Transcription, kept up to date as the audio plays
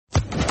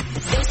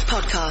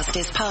podcast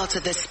is part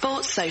of the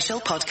Sports Social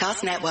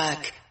Podcast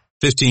Network.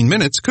 15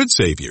 minutes could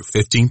save you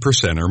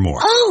 15% or more.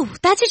 Oh,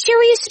 that's a cheer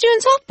we used to do in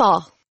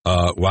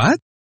softball.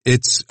 What?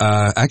 It's,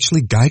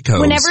 actually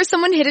Geico. Whenever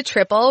someone hit a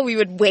triple, we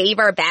would wave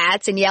our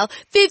bats and yell,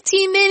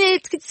 15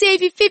 minutes could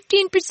save you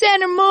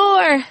 15% or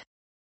more.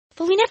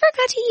 But we never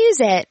got to use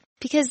it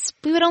because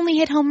we would only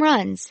hit home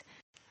runs.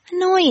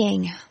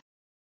 Annoying.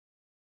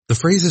 The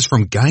phrase is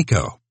from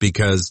Geico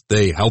because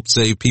they help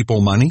save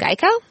people money.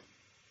 Geico?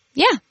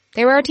 Yeah,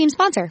 they were our team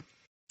sponsor.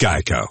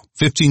 Geico.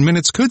 15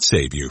 minutes could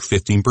save you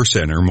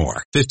 15% or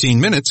more. 15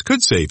 minutes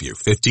could save you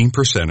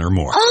 15% or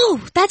more. Oh,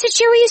 that's a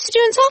cheer we used to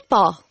do in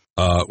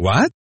softball.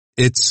 What?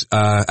 It's,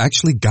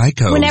 actually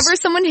Geico. Whenever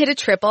someone hit a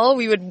triple,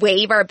 we would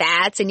wave our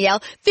bats and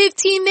yell,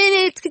 15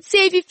 minutes could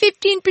save you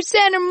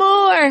 15% or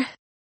more.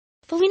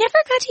 But we never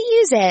got to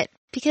use it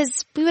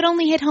because we would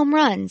only hit home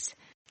runs.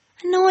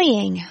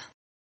 Annoying.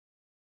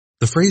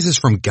 The phrase is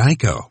from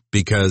Geico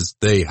because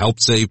they help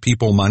save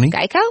people money.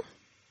 Geico?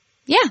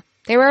 Yeah,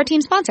 they were our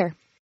team sponsor.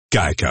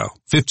 Geico.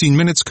 15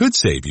 minutes could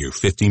save you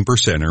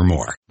 15% or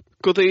more.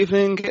 Good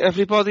evening,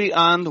 everybody,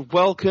 and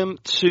welcome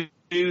to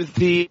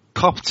the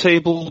Cop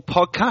Table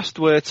podcast,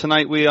 where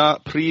tonight we are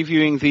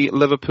previewing the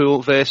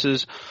Liverpool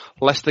versus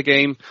Leicester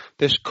game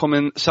this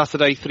coming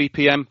Saturday, 3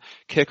 p.m.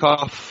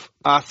 kickoff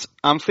at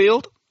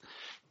Anfield.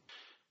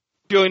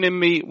 Joining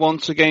me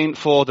once again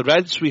for the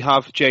Reds, we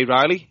have Jay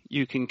Riley.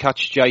 You can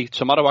catch Jay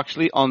tomorrow,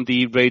 actually, on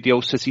the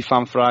Radio City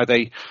Fan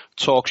Friday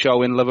talk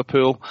show in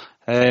Liverpool,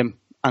 and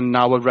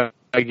now a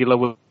regular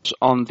with us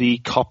on the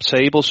Cop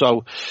Table.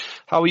 So,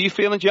 how are you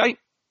feeling, Jay?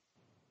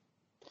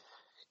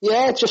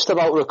 Yeah, just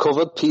about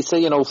recovered, Peter,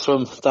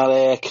 from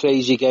that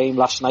crazy game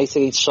last night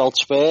against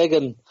Salzburg,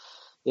 and,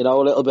 a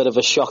little bit of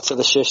a shock to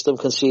the system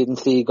conceding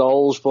 3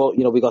 goals, but,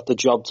 we got the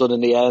job done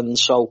in the end,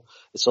 so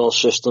it's all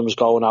systems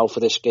going out for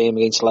this game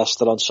against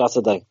Leicester on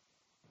Saturday.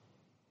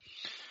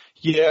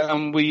 Yeah,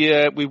 and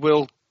we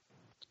will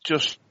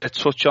just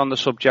touch on the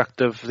subject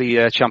of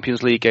the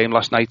Champions League game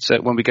last night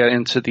when we get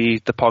into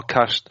the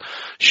podcast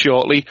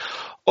shortly.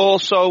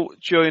 Also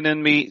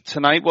joining me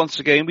tonight, once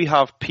again, we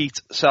have Pete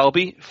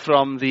Selby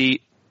from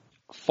the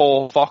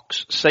For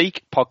Fox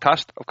Sake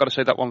podcast. I've got to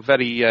say that one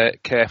very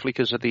carefully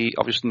because of the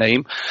obvious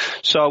name.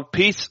 So,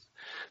 Pete,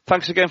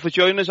 thanks again for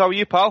joining us. How are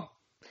you, pal?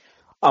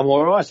 I'm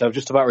all right. I've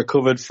just about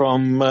recovered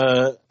from,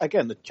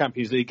 again, the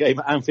Champions League game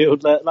at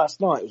Anfield last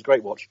night. It was a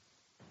great watch.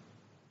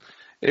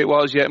 It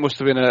was, yeah. It must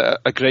have been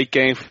a great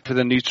game for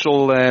the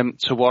neutral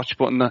to watch,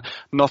 but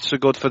not so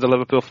good for the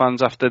Liverpool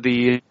fans after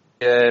the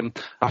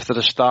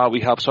start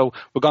we have. So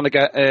we're going to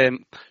get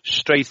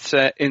straight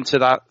into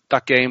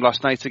that game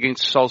last night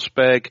against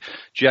Salzburg.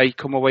 Jay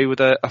come away with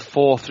a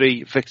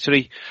 4-3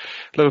 victory.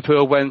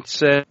 Liverpool went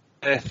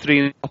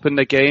 3 up in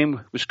the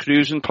game, was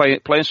cruising,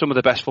 playing some of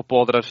the best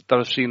football that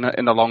I've seen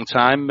in a long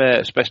time,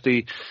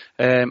 especially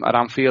at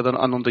Anfield and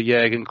under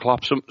Jurgen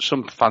Klopp.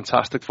 Some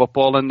fantastic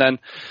football, and then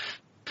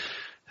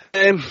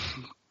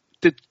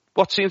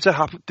what seemed to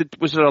happen?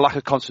 Was there a lack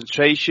of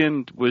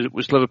concentration?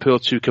 Was Liverpool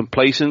too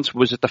complacent?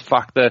 Was it the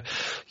fact that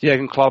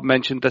Jurgen Klopp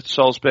mentioned that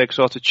Salzburg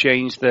sort of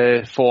changed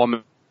their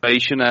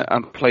formation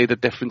and played a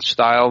different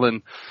style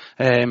and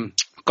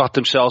got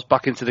themselves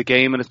back into the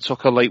game, and it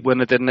took a late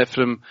winner, didn't it,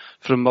 from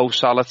Mo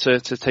Salah to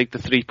take the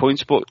 3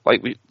 points? But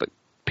like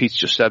Pete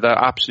just said, an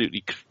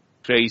absolutely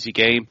crazy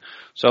game.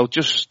 So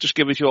just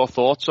give us your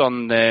thoughts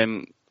on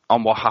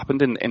what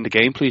happened in the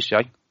game, please,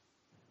 Jay.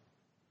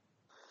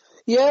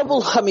 Yeah,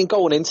 well,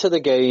 going into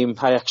the game,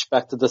 I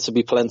expected there to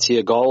be plenty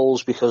of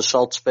goals because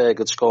Salzburg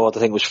had scored,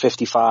 I think it was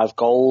 55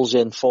 goals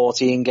in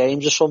 14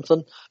 games or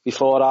something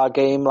before our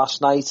game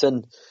last night.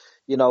 And,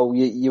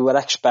 you were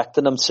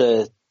expecting them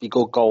to be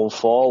good going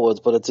forward,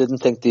 but I didn't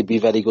think they'd be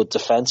very good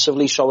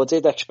defensively. So I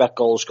did expect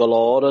goals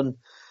galore. And,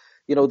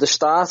 the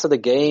start of the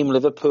game,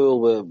 Liverpool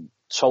were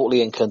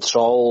totally in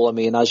control.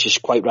 As you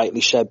quite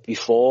rightly said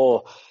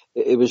before,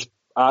 it was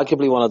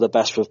arguably one of the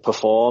best we've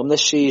performed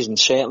this season,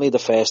 certainly the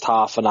first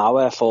half an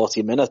hour,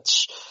 40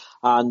 minutes.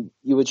 And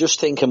you were just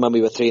thinking when we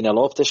were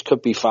 3-0 up, this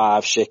could be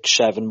 5, 6,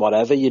 7,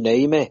 whatever, you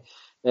name it.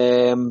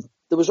 There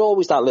was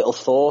always that little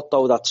thought,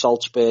 though, that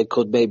Salzburg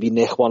could maybe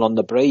nick one on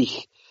the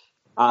break.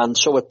 And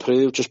so it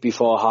proved just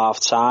before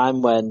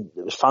half-time when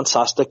it was a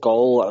fantastic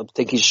goal. I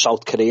think he's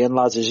South Korean,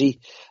 lads, is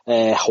he?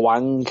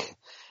 Hwang.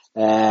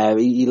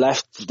 He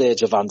left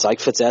Virgil van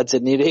Dijk for dead,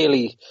 didn't he,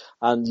 really?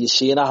 And you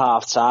see in a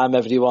half-time,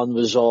 everyone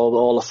was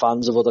all the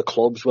fans of other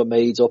clubs were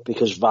made up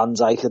because Van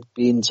Dijk had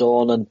been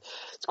done, and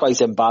it's quite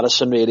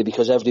embarrassing, really,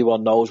 because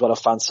everyone knows what a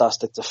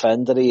fantastic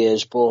defender he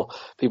is, but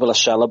people are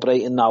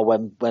celebrating now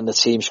when the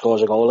team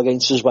scores a goal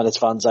against us when it's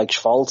Van Dijk's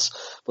fault.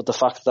 But the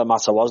fact of the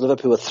matter was,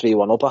 Liverpool were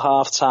 3-1 up at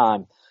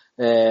half-time.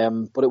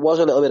 But it was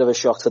a little bit of a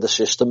shock to the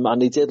system,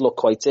 and he did look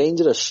quite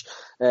dangerous.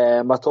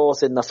 I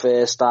thought in the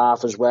first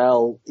half as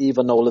well,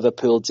 even though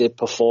Liverpool did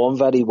perform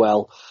very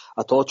well,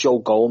 I thought Joe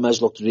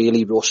Gomez looked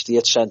really rusty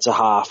at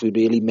centre-half. We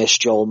really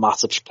missed Joel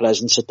Matip's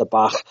presence at the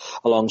back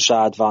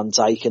alongside Van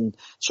Dijk and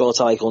sort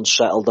of like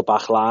unsettled the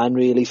back line,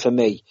 really, for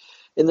me.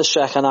 in the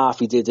second half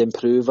he did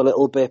improve a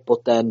little bit,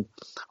 but then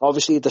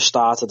obviously at the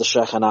start of the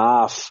second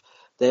half,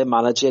 their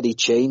manager, he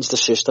changed the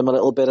system a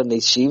little bit and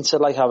they seemed to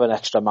like have an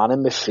extra man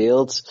in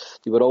midfield.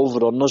 They were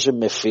overrun us in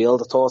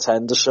midfield. I thought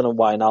Henderson and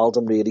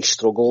Wijnaldum really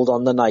struggled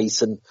on the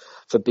night, and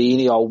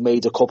Fabinho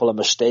made a couple of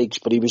mistakes,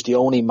 but he was the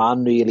only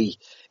man really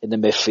in the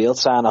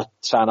midfield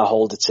trying to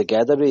hold it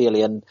together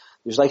really, and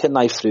it was like a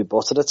knife through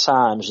butter at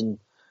times, and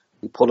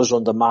he put us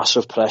under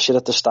massive pressure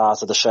at the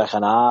start of the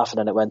second half, and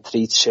then it went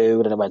 3-2,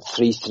 and then it went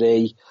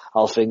 3-3.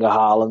 Alfinger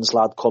Haaland's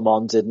lad come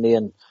on, didn't he,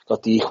 and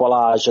got the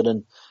equaliser.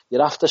 And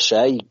you'd have to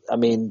say, I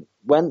mean,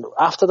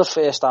 after the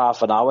first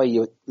half an hour,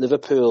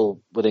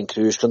 Liverpool were in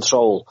cruise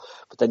control,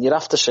 but then you'd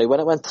have to say when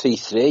it went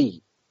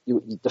 3-3,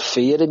 the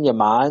fear in your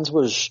mind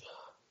was,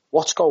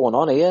 what's going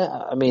on here?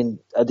 I mean,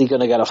 are they going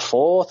to get a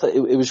fourth?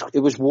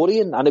 It was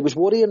worrying, and it was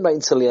worrying right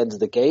until the end of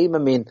the game. I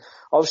mean,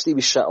 obviously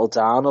we settled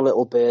down a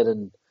little bit,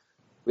 and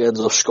we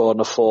ended up scoring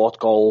a fourth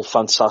goal,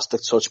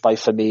 fantastic touch by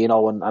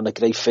Firmino and a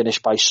great finish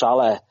by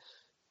Salah.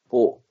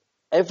 But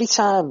every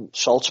time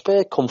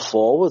Salzburg come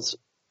forward,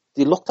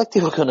 they looked like they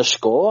were going to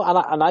score.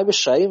 And I was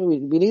saying,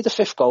 we need a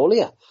fifth goal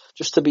here,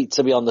 just to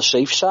be on the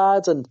safe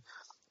side. And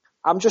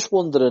I'm just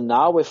wondering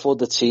now if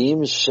other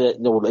teams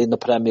in the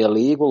Premier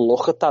League will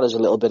look at that as a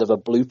little bit of a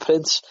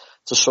blueprint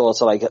to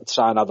sort of like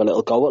try and have a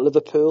little go at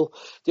Liverpool.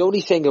 The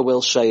only thing I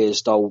will say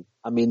is, though,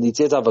 I mean, they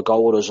did have a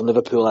go at us and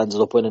Liverpool ended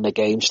up winning the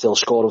game, still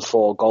scoring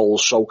 4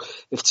 goals. So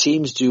if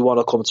teams do want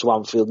to come to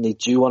Anfield and they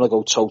do want to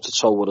go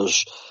toe-to-toe with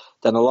us,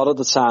 then a lot of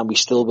the time we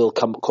still will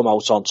come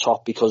out on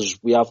top because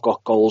we have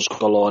got goals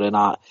galore in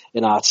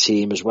our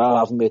team as well,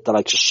 haven't we? The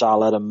likes of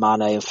Salah and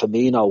Mane and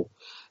Firmino.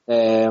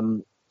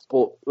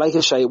 But like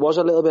I say, it was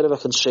a little bit of a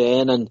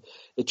concern, and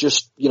it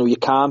just, you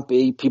can't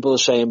be. People are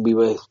saying we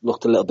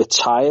looked a little bit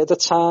tired at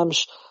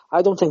times.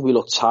 I don't think we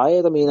looked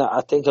tired. I mean,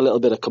 I think a little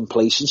bit of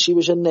complacency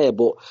was in there,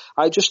 but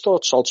I just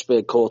thought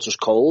Salzburg caught us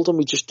cold and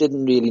we just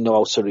didn't really know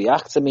how to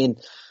react. I mean,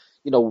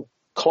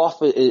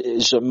 Klopp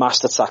is a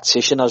master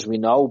tactician, as we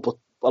know, but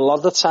a lot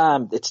of the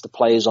time it's the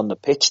players on the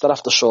pitch that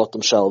have to sort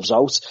themselves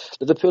out.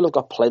 Liverpool have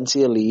got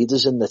plenty of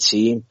leaders in the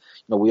team.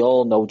 We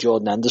all know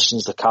Jordan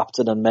Henderson's the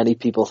captain, and many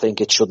people think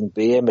it shouldn't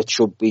be him. It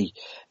should be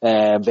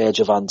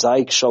Virgil van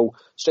Dijk. So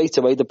straight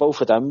away, the both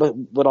of them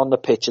were on the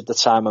pitch at the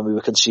time when we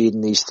were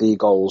conceding these 3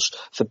 goals.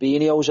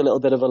 Fabinho's a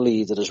little bit of a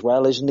leader as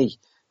well, isn't he?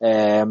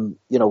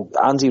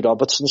 Andy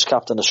Robertson's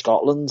captain of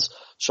Scotland.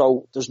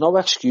 So there's no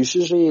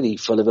excuses really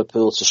for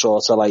Liverpool to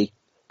sort of like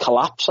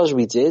collapse as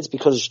we did,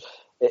 because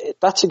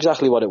that's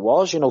exactly what it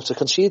was. To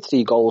concede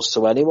 3 goals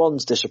to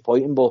anyone's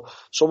disappointing, but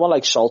someone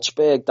like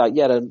Salzburg,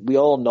 and we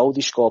all know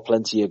they score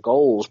plenty of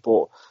goals,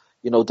 but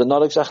they're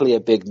not exactly a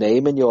big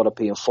name in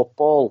European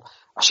football.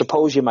 I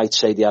suppose you might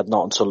say they had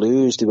nothing to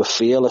lose. They were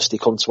fearless. They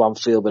come to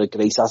Anfield with a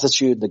great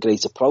attitude and a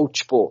great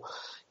approach, but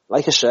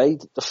like I say,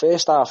 the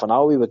first half an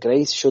hour we were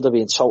great. Should have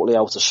been totally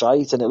out of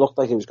sight, and it looked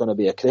like it was going to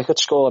be a cricket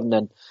score, and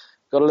then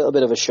got a little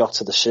bit of a shock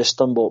to the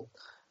system, but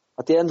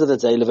at the end of the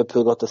day,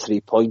 Liverpool got the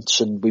 3 points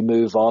and we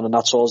move on, and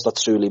that's all that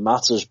truly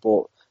matters.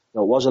 But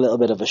it was a little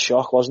bit of a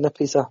shock, wasn't it,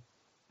 Peter?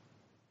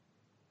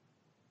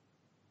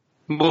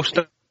 Most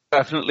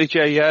definitely,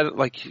 Jay. Yeah,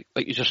 like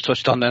you just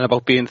touched on then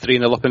about being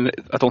 3-0 up, and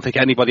I don't think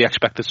anybody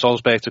expected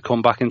Salzburg to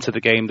come back into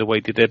the game the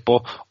way they did.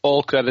 But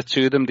all credit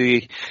to them,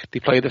 they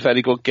played a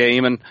very good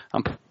game and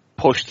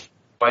pushed.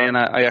 And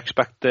I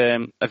expect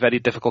a very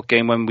difficult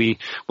game when we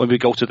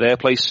go to their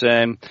place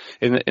in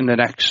the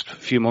next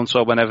few months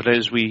or whenever it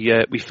is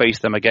we face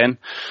them again.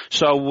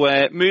 So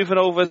moving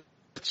over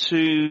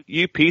to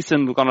you, Pete,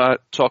 and we're going to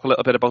talk a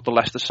little bit about the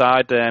Leicester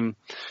side.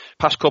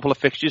 Past couple of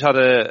fixtures had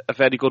a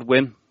very good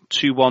win,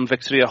 2-1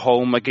 victory at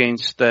home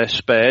against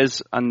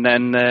Spurs, and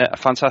then a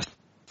fantastic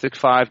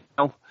 5-0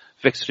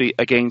 victory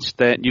against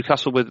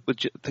Newcastle with I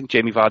think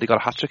Jamie Vardy got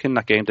a hat-trick in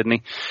that game, didn't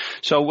he?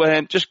 So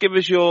just give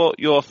us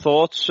your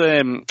thoughts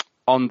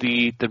on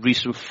the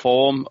recent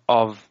form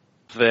of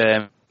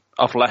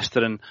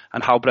Leicester and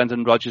how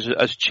Brendan Rodgers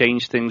has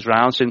changed things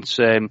around since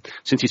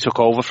he took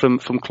over from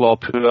Claude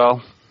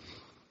Puel.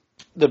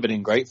 They've been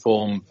in great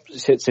form,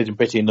 sitting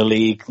pretty in the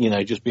league,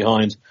 just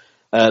behind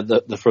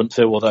the front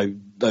two, although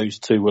those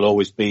two will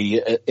always be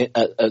at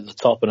the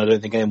top, and I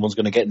don't think anyone's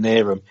going to get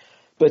near them.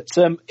 But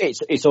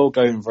it's all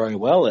going very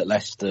well at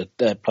Leicester.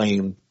 They're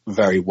playing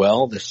very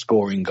well. They're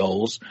scoring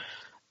goals.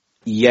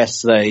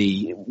 Yes,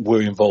 they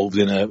were involved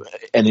in an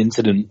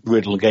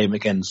incident-riddled game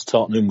against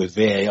Tottenham with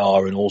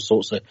VAR and all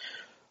sorts of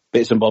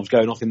bits and bobs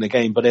going off in the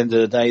game. But at the end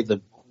of the day,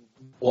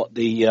 what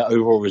the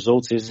overall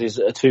result is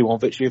a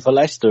 2-1 victory for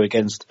Leicester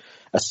against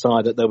a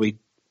side that they'll be,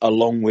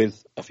 along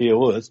with a few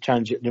others,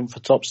 challenging them for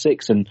top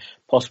 6 and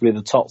possibly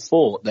the top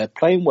 4. They're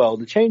playing well.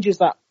 The changes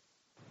that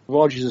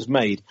Rodgers has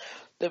made,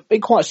 they've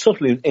been quite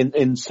subtle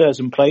in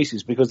certain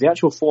places, because the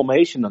actual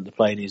formation that they're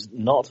playing is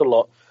not a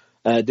lot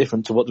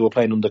different to what they were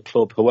playing under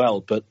Claude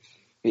Puel, but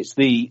it's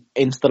the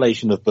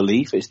installation of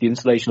belief. It's the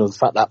installation of the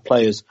fact that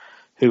players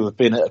who have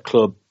been at a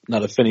club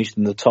that have finished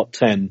in the top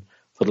 10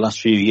 for the last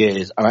few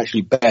years are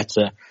actually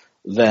better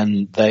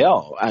than they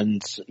are.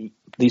 And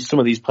some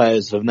of these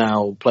players have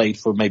now played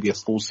for maybe a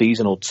full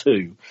season or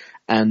two,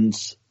 and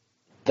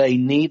they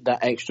need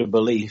that extra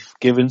belief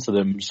given to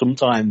them,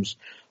 sometimes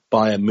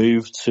by a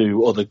move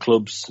to other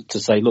clubs to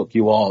say, look,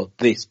 you are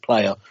this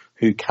player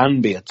who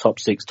can be a top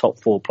 6,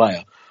 top 4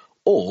 player.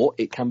 Or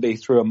it can be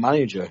through a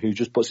manager who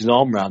just puts his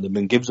arm around them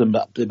and gives them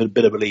that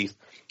bit of belief,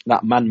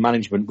 that man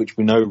management, which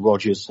we know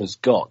Rodgers has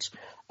got,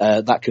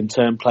 that can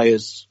turn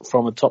players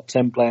from a top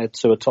 10 player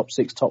to a top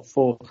 6, top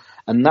 4.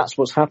 And that's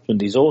what's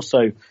happened. He's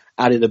also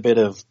added a bit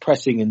of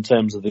pressing in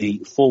terms of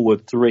the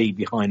forward 3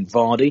 behind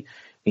Vardy.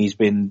 He's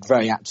been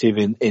very active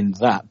in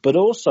that. But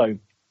also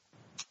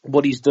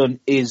what he's done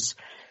is,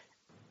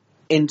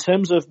 in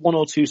terms of 1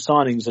 or 2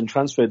 signings and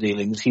transfer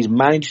dealings, he's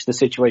managed the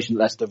situation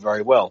at Leicester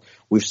very well.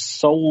 We've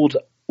sold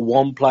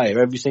one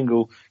player every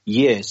single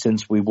year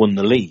since we won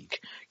the league.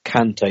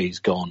 Kante's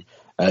gone.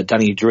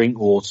 Danny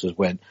Drinkwater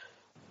went.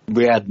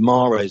 Riyad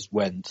Mahrez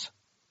went.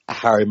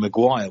 Harry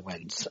Maguire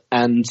went.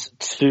 And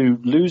to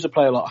lose a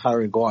player like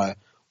Harry Maguire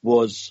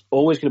was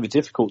always going to be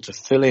difficult to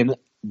fill in.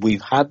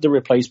 We've had the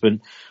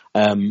replacement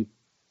in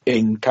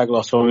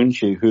Kagalos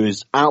Oyuncu, who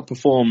has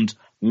outperformed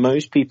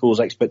most people's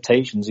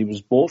expectations. He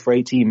was bought for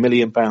 £18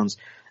 million,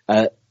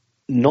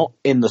 not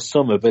in the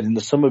summer, but in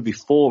the summer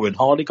before, and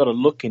hardly got a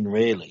look in,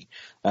 really.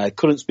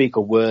 Couldn't speak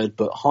a word,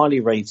 but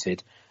highly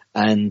rated.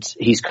 And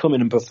he's come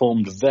in and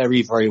performed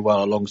very, very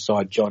well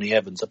alongside Johnny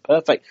Evans. A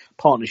perfect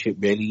partnership,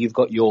 really. You've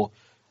got your,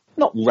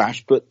 not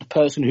rash, but the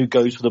person who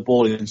goes for the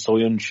ball in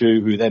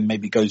Soyuncu, who then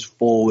maybe goes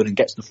forward and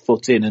gets the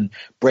foot in and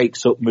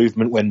breaks up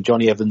movement, when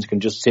Johnny Evans can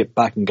just sit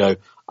back and go,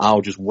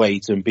 I'll just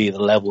wait and be the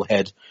level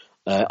head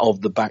of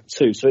the back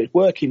two. So it's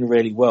working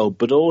really well,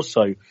 but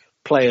also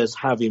players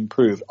have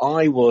improved.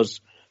 I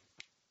was,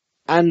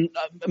 and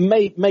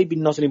maybe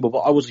not anymore, but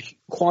I was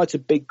quite a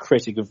big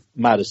critic of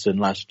Maddison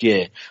last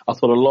year. I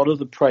thought a lot of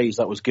the praise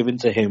that was given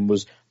to him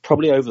was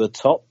probably over the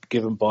top,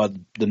 given by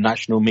the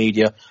national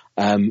media.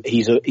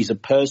 He's a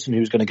person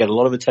who's going to get a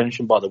lot of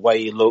attention by the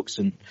way he looks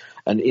and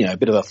you know, a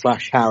bit of a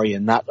flash Harry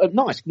and that. A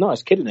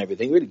nice kid and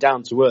everything, really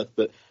down to earth,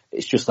 but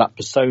it's just that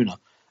persona.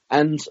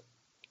 And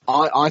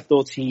I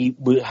thought he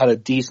had a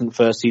decent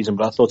first season,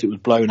 but I thought it was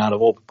blown out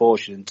of all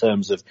proportion in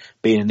terms of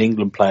being an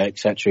England player,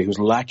 etc. He was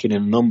lacking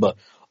in a number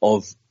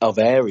of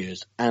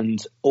areas, and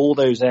all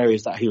those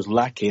areas that he was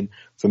lacking,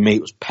 for me,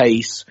 it was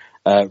pace,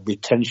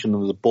 retention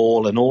of the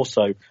ball, and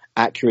also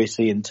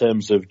accuracy in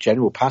terms of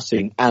general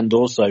passing, and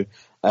also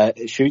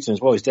shooting as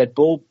well. His dead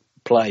ball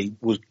play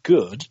was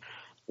good.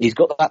 He's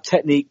got that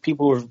technique.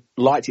 People have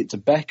liked it to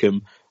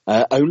Beckham,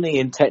 only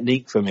in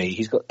technique for me.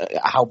 He's got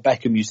how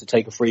Beckham used to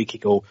take a free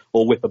kick or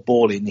whip a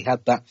ball in. He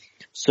had that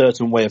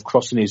certain way of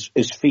crossing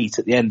his feet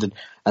at the end,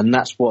 and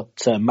that's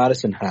what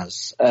Maddison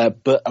has.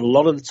 But a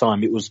lot of the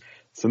time it was,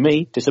 for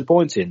me,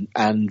 disappointing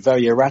and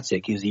very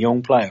erratic. He's a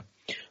young player.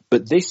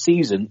 But this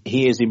season,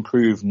 he has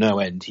improved no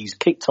end. He's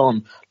kicked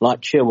on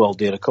like Chilwell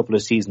did a couple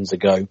of seasons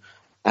ago,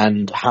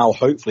 and how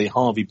hopefully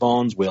Harvey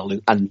Barnes will,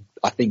 and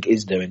I think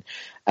is doing,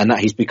 and that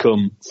he's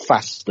become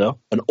faster,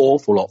 an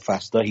awful lot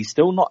faster. He's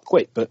still not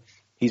quick, but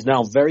he's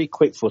now very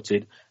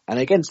quick-footed. And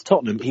against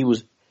Tottenham, he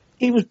was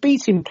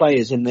beating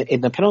players in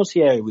the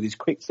penalty area with his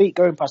quick feet,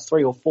 going past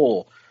 3 or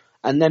 4,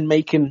 and then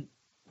making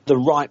the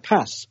right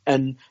pass.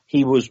 And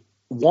he was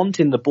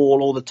wanting the ball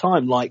all the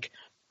time. Like,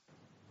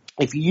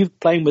 if you're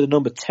playing with a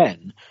number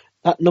 10,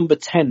 that number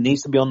 10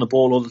 needs to be on the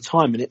ball all the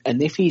time.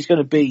 And if he's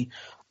going to be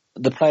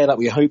the player that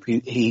we hope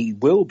he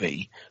will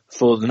be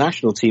for the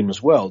national team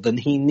as well, then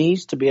he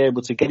needs to be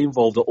able to get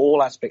involved at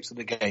all aspects of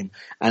the game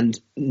and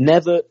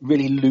never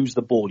really lose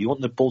the ball. You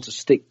want the ball to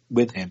stick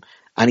with him.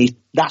 And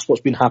that's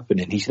what's been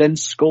happening. He's then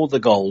scored the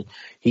goal.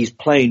 He's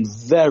playing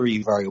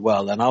very, very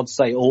well. And I'd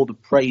say all the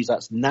praise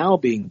that's now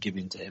being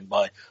given to him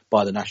by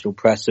the national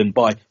press and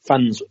by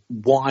fans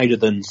wider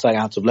than, say,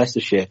 out of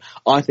Leicestershire,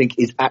 I think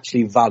is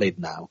actually valid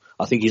now.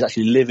 I think he's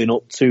actually living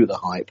up to the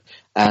hype.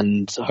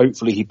 And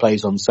hopefully he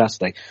plays on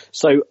Saturday.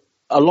 So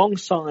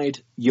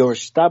alongside your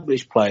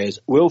established players,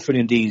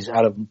 Wilfred Ndidi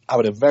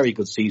had a very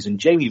good season.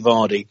 Jamie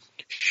Vardy,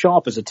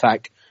 sharp as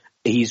attack.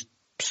 He's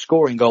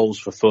scoring goals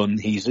for fun.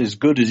 He's as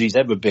good as he's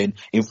ever been.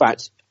 In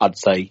fact, I'd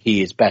say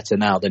he is better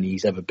now than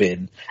he's ever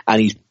been,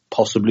 and he's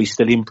possibly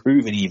still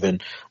improving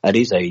even at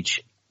his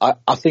age.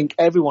 I think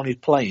everyone is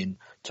playing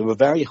to a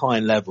very high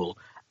level,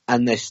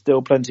 and there's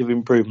still plenty of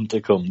improvement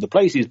to come. The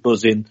place is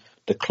buzzing.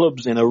 The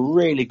club's in a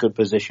really good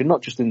position,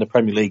 not just in the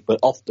Premier League, but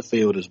off the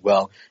field as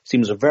well.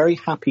 Seems a very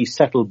happy,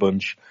 settled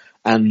bunch.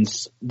 And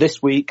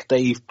this week,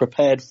 they've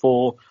prepared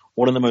for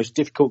one of the most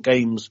difficult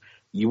games,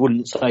 you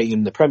wouldn't say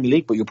in the Premier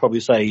League, but you'll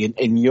probably say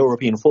in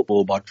European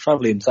football, by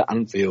travelling to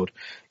Anfield.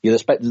 You'd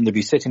expect them to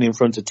be sitting in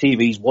front of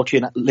TVs,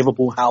 watching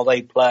Liverpool, how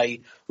they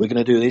play. We're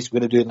going to do this,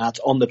 we're going to do that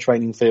on the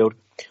training field.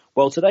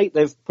 Well, today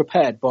they've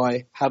prepared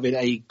by having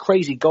a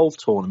crazy golf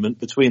tournament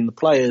between the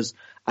players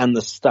and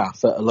the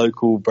staff at a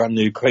local brand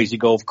new crazy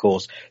golf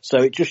course. So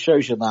it just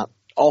shows you that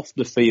off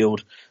the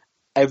field,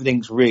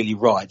 everything's really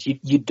right.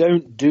 You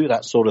don't do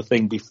that sort of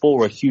thing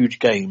before a huge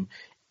game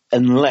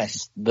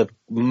unless the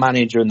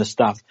manager and the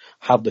staff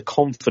have the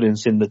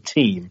confidence in the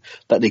team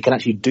that they can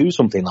actually do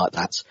something like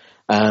that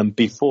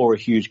before a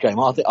huge game.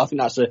 I think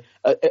that's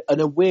in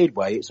a weird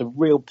way, it's a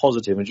real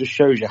positive and just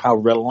shows you how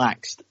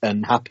relaxed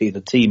and happy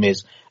the team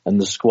is and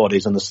the squad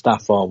is and the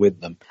staff are with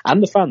them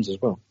and the fans as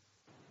well.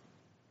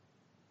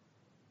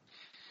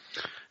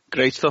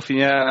 Great stuff,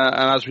 yeah.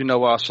 And as we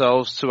know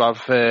ourselves, to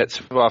have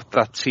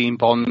that team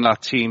bond,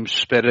 that team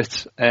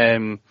spirit,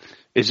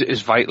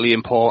 is vitally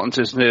important,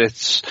 isn't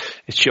it?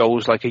 It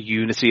shows like a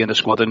unity in the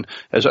squad, and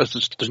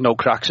there's no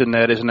cracks in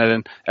there, isn't it?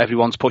 And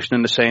everyone's pushing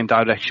in the same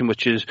direction,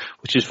 which is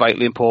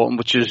vitally important,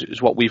 which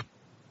is what we've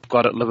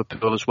got at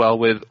Liverpool as well.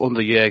 With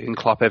under Jurgen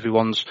Klopp,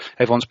 everyone's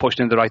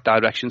pushing in the right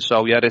direction.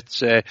 So yeah,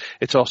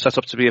 it's all set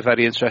up to be a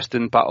very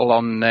interesting battle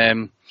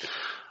on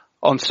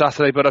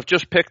Saturday. But I've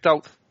just picked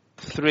out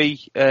 3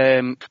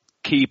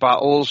 key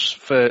battles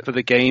for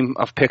the game.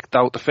 I've picked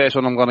out the first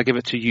one. I'm going to give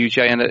it to you,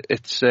 Jay, and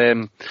it's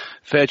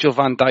Virgil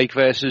van Dijk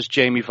versus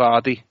Jamie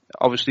Vardy.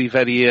 Obviously,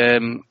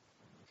 very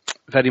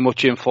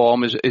much in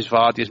form is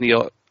Vardy, isn't he?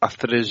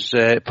 After his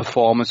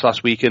performance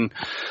last week, and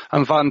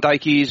Van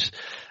Dijk,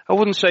 I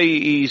wouldn't say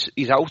he's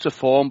out of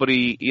form, but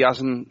he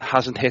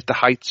hasn't hit the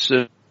heights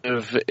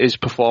of his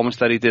performance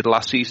that he did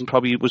last season.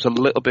 Probably was a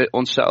little bit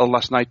unsettled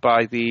last night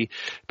by the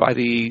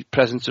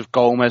presence of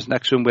Gomez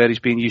next to him, where he's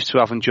been used to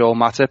having Joel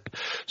Matip.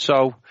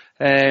 So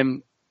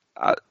the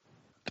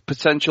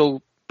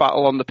potential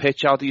battle on the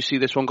pitch, how do you see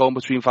this one going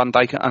between Van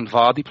Dijk and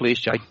Vardy, please,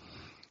 Jay?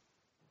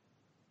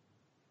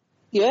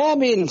 Yeah, I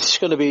mean, it's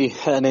going to be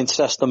an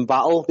interesting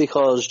battle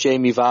because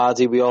Jamie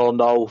Vardy, we all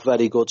know,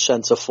 very good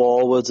centre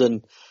forward,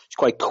 and he's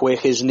quite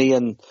quick, isn't he?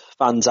 And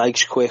Van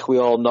Dijk's quick, we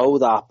all know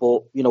that.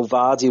 But,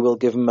 Vardy will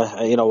give him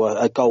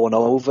a going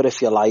over,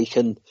 if you like.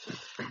 And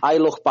I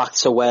look back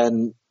to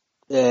when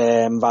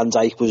Van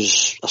Dijk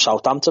was a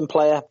Southampton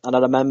player, and I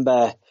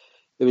remember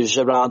it was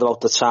around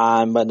about the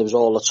time when there was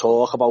all the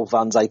talk about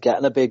Van Dijk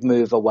getting a big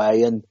move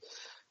away, and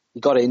he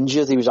got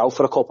injured. He was out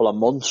for a couple of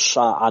months,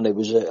 and it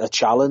was a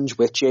challenge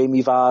with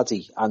Jamie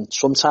Vardy. And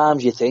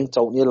sometimes you think,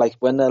 don't you, like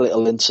when a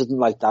little incident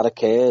like that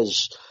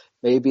occurs,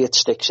 maybe it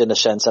sticks in the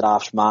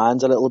centre-half's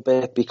mind a little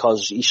bit,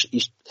 because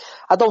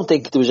I don't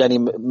think there was any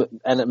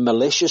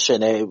malicious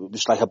in it. It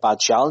was like a bad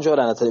challenge or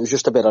anything. It was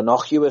just a bit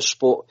innocuous,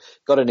 but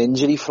got an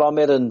injury from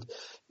it. And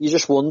you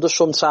just wonder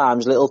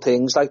sometimes, little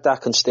things like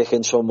that can stick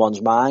in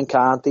someone's mind,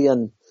 can't they?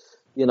 And,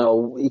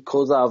 he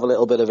could have a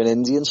little bit of an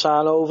Indian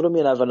sign over him,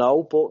 you never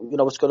know. But,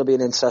 it's going to be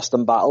an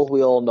interesting battle.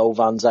 We all know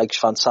Van Dijk's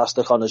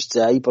fantastic on his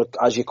day, but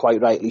as you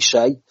quite rightly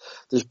say,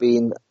 there's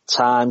been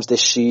times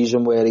this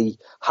season where he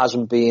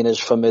hasn't been his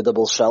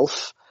formidable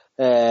self.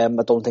 I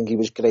don't think he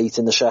was great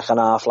in the second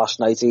half last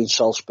night against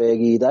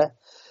Salzburg either.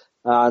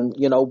 And,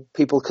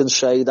 people can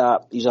say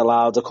that he's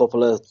allowed a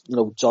couple of,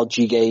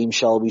 dodgy games,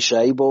 shall we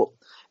say, but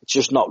it's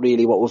just not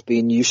really what we've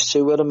been used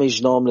to with him.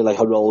 He's normally like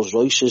a Rolls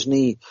Royce, isn't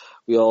he?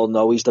 We all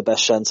know he's the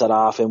best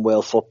centre-half in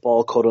world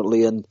football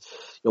currently, and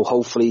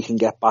hopefully he can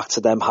get back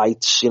to them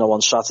heights,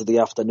 on Saturday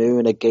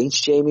afternoon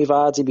against Jamie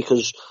Vardy,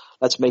 because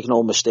let's make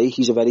no mistake,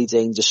 he's a very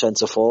dangerous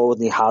centre-forward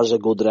and he has a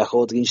good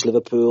record against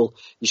Liverpool.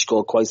 He's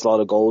scored quite a lot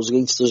of goals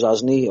against us,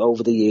 hasn't he,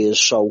 over the years,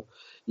 so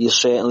he'll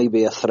certainly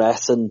be a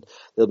threat, and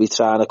they'll be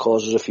trying to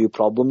cause us a few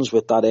problems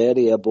with that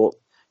area, but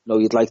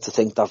you'd like to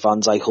think that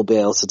Van Dijk will be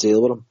able to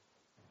deal with him.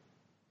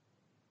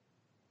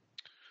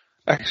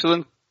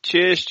 Excellent.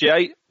 Cheers,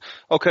 Jay.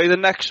 Okay, the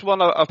next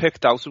one I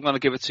picked out, I'm going to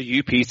give it to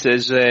you, Pete,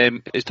 is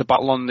the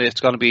battle on this.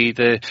 It's going to be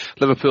the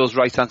Liverpool's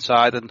right-hand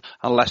side and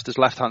Leicester's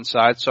left-hand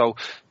side. So,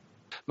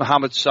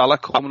 Mohamed Salah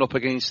coming up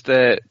against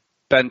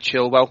Ben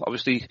Chilwell.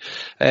 Obviously,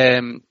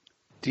 the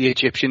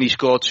Egyptian, he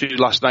scored 2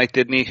 last night,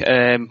 didn't he?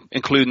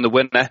 Including the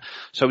winner.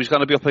 So he's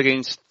going to be up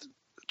against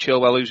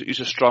Chilwell, who's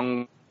a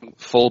strong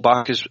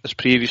full-back, has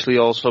previously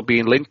also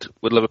been linked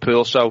with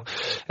Liverpool. So,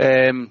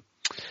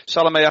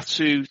 Salah may have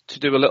to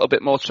do a little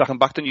bit more tracking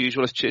back than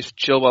usual if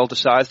Chilwell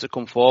decides to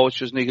come forward,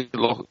 doesn't he?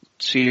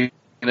 Seeing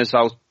as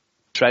how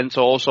Trent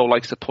also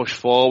likes to push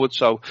forward,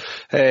 so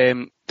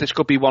this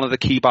could be one of the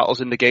key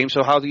battles in the game.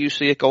 So how do you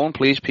see it going,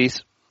 please,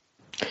 Pete?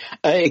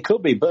 It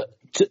could be, but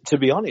to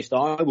be honest,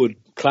 I would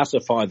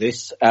classify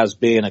this as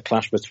being a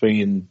clash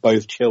between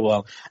both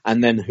Chilwell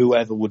and then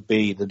whoever would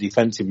be the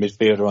defensive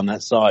midfielder on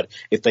that side.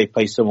 If they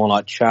play someone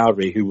like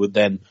Chowdhury, who would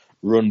then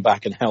run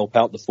back and help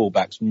out the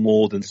fullbacks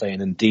more than, say,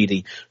 an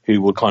Ndidi,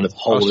 who would kind of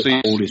hold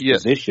his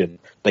position.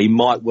 They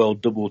might well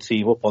double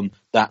team up on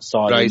that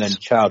side, right, and then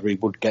Chowdhury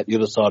would get the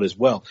other side as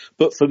well.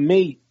 But for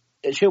me,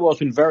 Chilwell's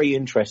been very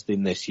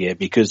interesting this year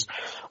because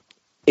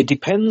it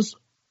depends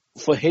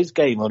for his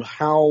game on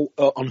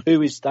on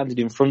who is standing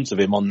in front of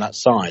him on that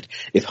side.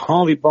 If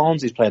Harvey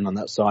Barnes is playing on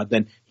that side,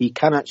 then he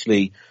can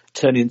actually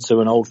turn into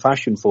an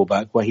old-fashioned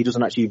fullback where he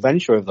doesn't actually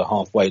venture over the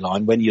halfway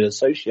line. When you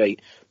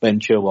associate Ben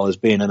Chilwell as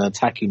being an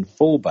attacking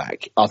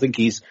fullback, I think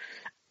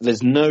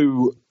there's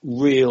no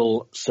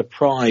real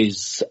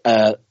surprise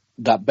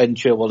that Ben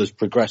Chilwell has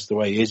progressed the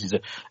way he is.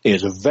 He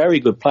is a very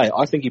good player.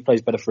 I think he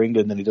plays better for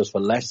England than he does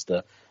for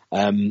Leicester.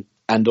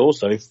 And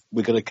also, if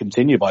we're going to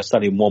continue by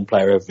studying one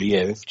player every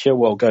year, if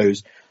Chilwell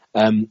goes,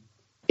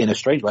 in a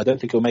strange way, I don't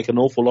think it'll make an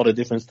awful lot of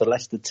difference to the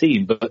Leicester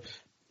team. But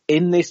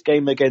in this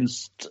game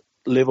against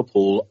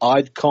Liverpool,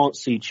 I can't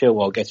see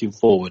Chilwell getting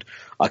forward.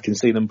 I can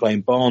see them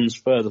playing Barnes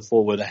further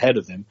forward ahead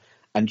of him,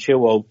 and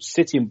Chilwell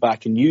sitting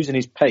back and using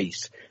his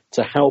pace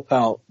to help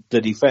out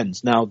the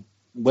defence. Now,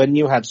 when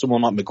you had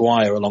someone like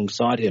Maguire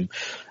alongside him,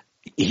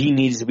 he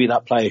needs to be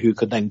that player who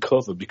could then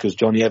cover, because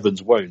Johnny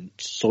Evans won't.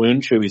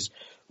 Soyuncu is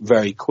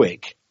very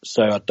quick,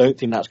 so I don't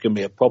think that's going to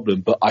be a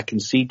problem, but I can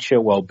see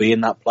Chilwell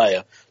being that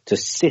player to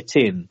sit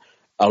in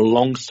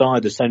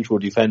alongside the central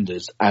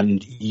defenders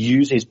and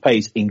use his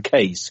pace in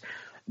case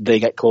they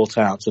get caught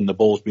out and the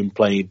ball's been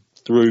played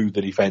through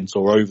the defence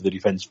or over the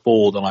defence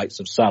for the likes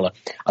of Salah.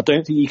 I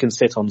don't think you can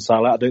sit on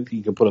Salah. I don't think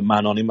you can put a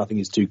man on him. I think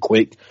he's too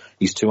quick.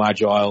 He's too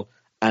agile.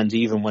 And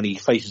even when he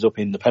faces up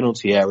in the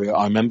penalty area,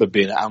 I remember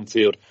being at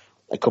Anfield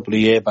a couple of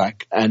years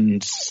back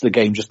and the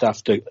game just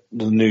after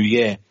the New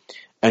Year,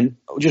 and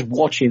just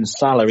watching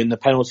Salah in the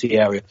penalty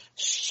area,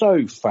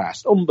 so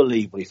fast,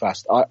 unbelievably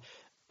fast.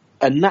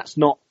 And that's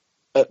not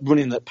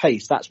running at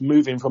pace, that's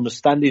moving from a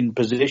standing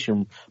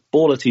position,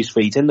 ball at his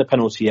feet in the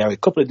penalty area, a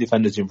couple of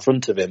defenders in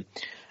front of him.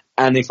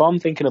 And if I'm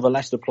thinking of a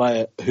Leicester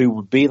player who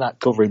would be that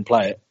covering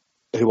player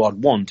who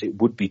I'd want, it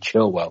would be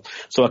Chilwell.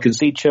 So I can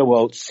see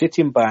Chilwell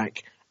sitting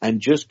back and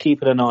just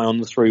keeping an eye on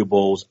the through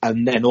balls,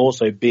 and then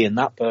also being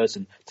that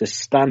person to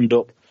stand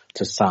up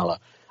to Salah.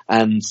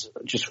 And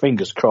just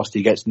fingers crossed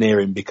he gets near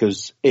him,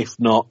 because if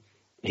not,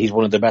 he's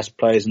one of the best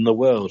players in the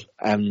world.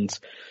 And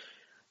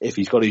if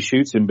he's got his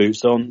shooting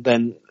boots on,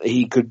 then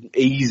he could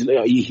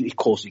easily, of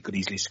course he could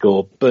easily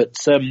score. But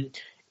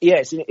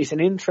it's an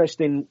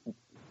interesting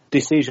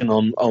decision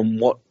on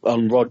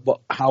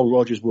how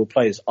Rodgers will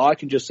play this. I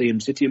can just see him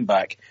sitting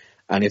back,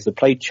 and if they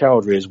play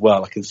Chowdhury as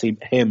well, I can see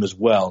him as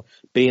well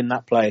being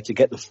that player to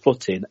get the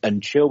foot in,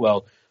 and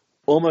Chilwell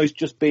almost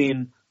just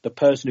being the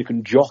person who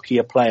can jockey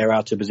a player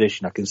out of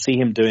position. I can see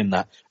him doing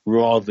that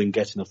rather than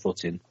getting a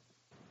foot in.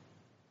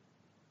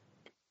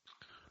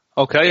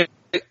 Okay,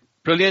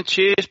 brilliant.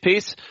 Cheers,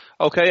 Pete.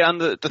 Okay,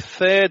 and the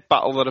third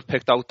battle that I've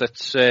picked out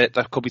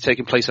that could be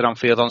taking place at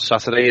Anfield on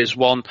Saturday is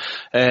one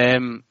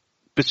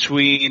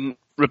between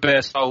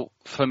Roberto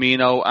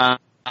Firmino and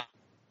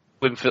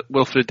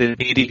Wilfred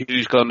Ndidi,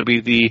 who's going to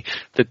be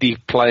the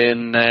deep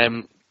line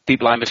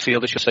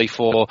midfielder, I should say,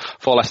 for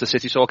Leicester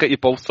City. So I'll get you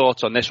both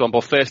thoughts on this one.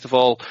 But first of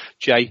all,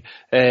 Jay,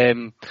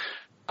 looking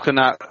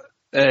at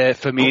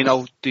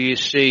Firmino, do you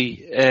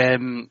see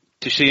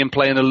him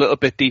playing a little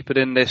bit deeper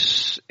in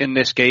this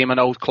game? I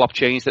know Klopp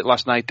changed it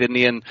last night, didn't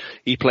he? And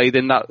he played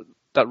in that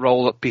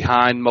role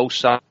behind Mo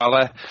Salah.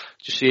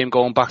 Do you see him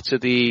going back to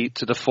the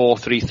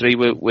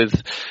 4-3-3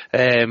 with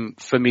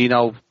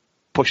Firmino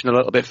pushing a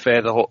little bit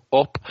further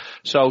up?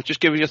 So just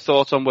give me your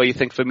thoughts on where you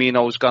think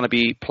Firmino is going to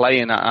be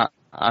playing at,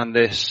 and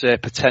this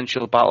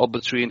potential battle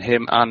between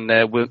him and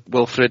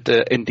Wilfred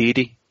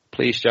Ndidi,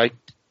 please, Jay.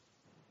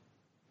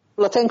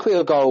 Well, I think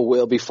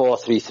we'll be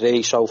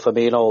 4-3-3, so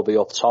Firmino will be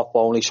up top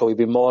only, so he'll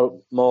be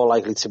more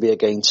likely to be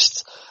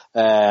against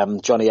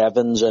Johnny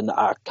Evans, and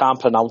I can't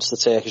pronounce the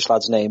Turkish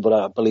lad's name, but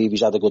I believe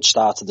he's had a good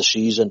start to the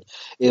season.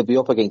 He'll be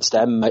up against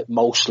them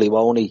mostly,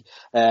 won't he?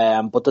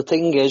 But the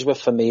thing is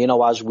with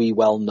Firmino, as we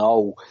well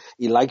know,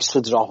 he likes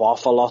to drop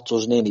off a lot,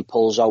 doesn't he? And he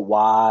pulls out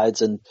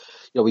wide, and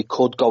he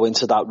could go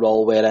into that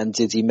role where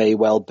Ndidi may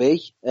well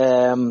be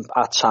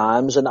at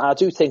times. And I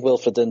do think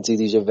Wilfred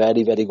Ndidi's a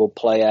very, very good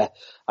player.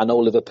 I know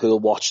Liverpool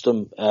watched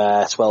him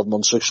 12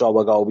 months or so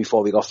ago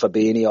before we got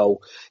Fabinho.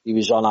 He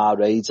was on our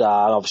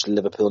radar. Obviously,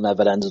 Liverpool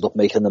never ended up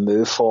making the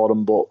move for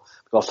him, but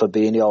we got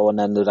Fabinho, and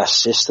then the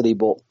rest is history.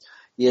 But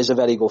he is a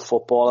very good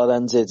footballer,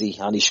 Ndidi,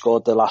 and he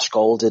scored the last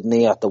goal, didn't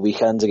he, at the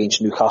weekend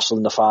against Newcastle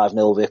in the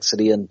 5-0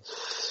 victory. And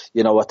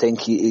I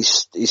think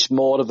he's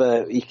more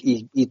of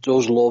he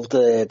does love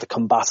the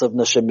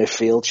combativeness in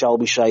midfield, shall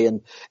we say.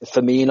 And if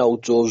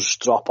Firmino does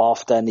drop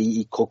off, then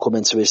he could come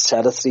into his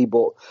territory.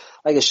 But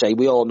like I say,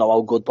 we all know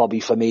how good Bobby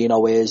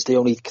Firmino is. The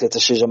only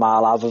criticism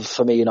I'll have of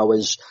Firmino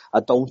is I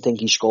don't think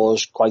he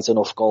scores quite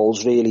enough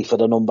goals really for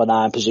the number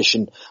 9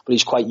 position, but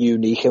he's quite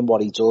unique in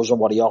what he does and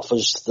what he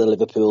offers to the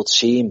Liverpool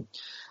team.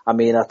 I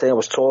mean, I think I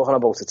was talking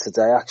about it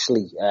today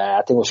actually.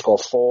 I think we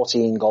scored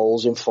 14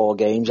 goals in 4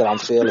 games at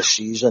Anfield this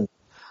season,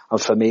 and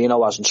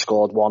Firmino hasn't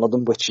scored one of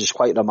them, which is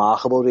quite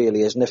remarkable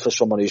really, isn't it, for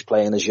someone who's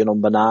playing as your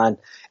number 9.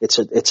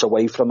 It's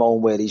away from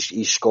home where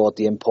he's scored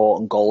the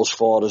important goals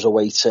for us,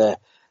 away to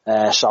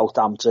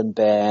Southampton,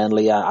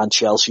 Burnley and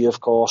Chelsea,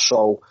 of course.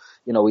 So,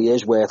 he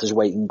is worth his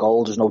weight in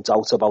gold, there's no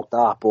doubt about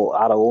that. But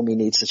at home he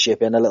needs to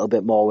chip in a little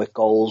bit more with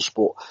goals.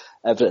 But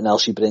everything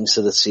else he brings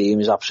to the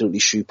team is absolutely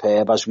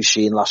superb, as we've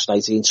seen last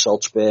night against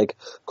Salzburg.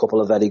 A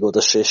couple of very good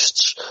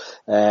assists.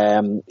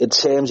 In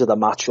terms of the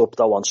matchup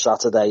though on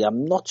Saturday,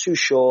 I'm not too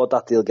sure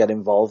that they'll get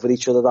involved with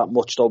each other that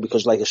much though,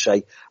 because like I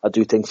say, I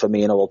do think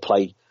Firmino will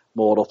play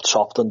more up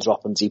top than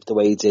dropping deep the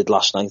way he did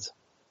last night.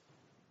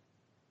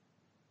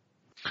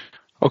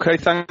 Okay,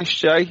 thanks,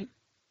 Jay.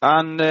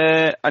 And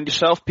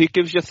yourself, Pete,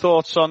 give us your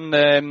thoughts on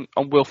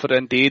Wilfred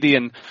Ndidi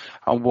and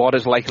what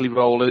his likely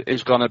role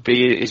is going to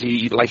be. Is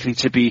he likely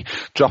to be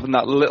dropping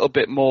that little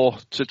bit more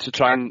to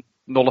try and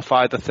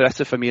nullify the threat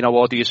of Firmino,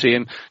 or do you see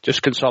him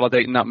just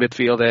consolidating that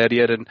midfield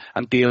area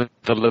and dealing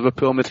with the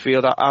Liverpool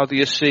midfield? How do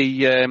you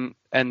see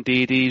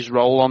Ndidi's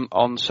role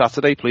on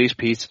Saturday, please,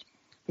 Pete?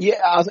 Yeah,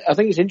 I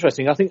think it's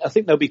interesting. I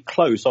think they'll be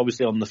close,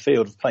 obviously, on the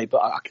field of play,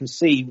 but I can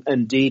see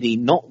Ndidi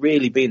not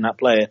really being that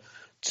player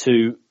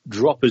to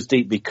drop as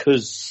deep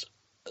because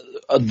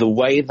of the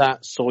way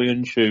that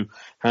Soyuncu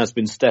has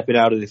been stepping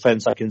out of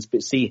defence. I can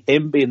see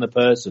him being the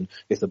person.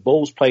 If the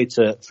ball's played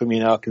to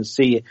Firmino, I can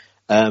see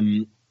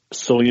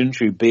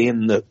Soyuncu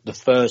being the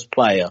first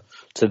player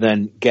to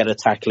then get a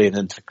tackle in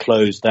and to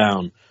close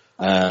down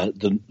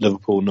the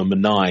Liverpool number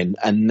 9,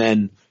 and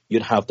then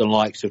you'd have the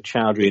likes of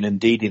Chowdhury and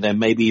Ndidi then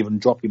maybe even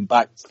dropping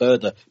back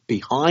further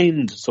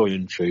behind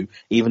Soyuncu,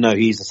 even though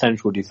he's a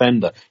central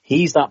defender.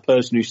 He's that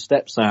person who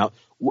steps out.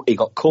 He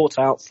got caught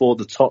out for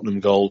the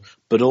Tottenham goal,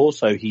 but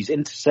also he's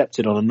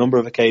intercepted on a number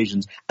of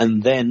occasions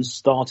and then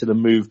started a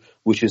move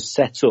which has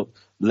set up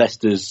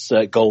Leicester's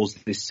goals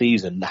this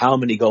season. How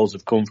many goals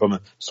have come from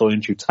a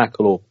Soyuncu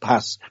tackle or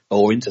pass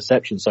or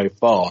interception so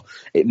far?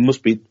 It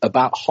must be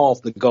about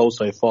half the goals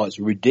so far. It's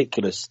a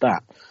ridiculous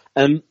stat.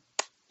 But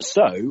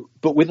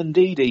with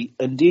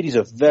Ndidi's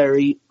a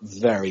very,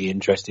 very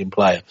interesting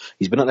player.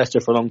 He's been at Leicester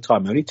for a long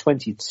time, only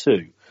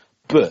 22,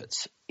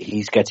 but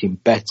he's getting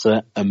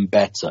better and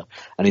better.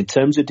 And in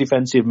terms of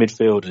defensive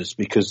midfielders,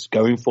 because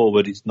going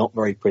forward it's not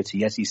very pretty.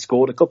 Yes, he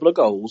scored a couple of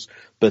goals,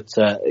 but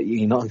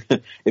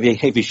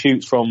if he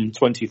shoots from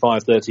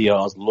 25, 30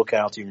 yards, look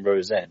out in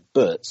Rosette.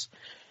 But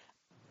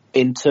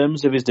in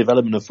terms of his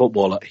development of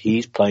football,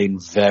 he's playing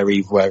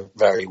very, very,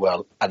 very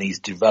well, and he's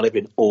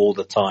developing all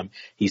the time.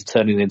 He's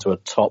turning into a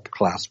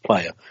top-class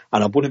player.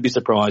 And I wouldn't be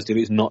surprised if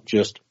it's not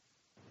just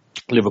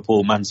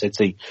Liverpool, Man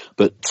City,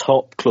 but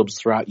top clubs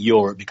throughout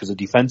Europe, because a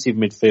defensive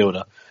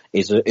midfielder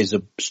is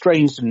a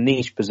strange and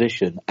niche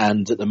position,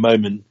 and at the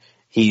moment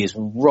he is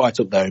right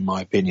up there in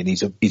my opinion.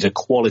 He's a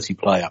quality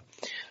player.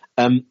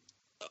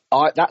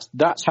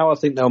 That's how I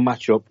think they'll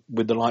match up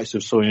with the likes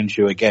of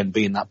Soyuncu, again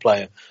being that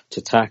player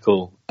to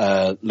tackle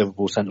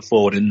Liverpool centre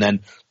forward, and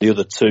then the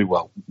other two.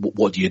 Well,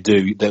 what do you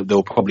do?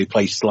 They'll probably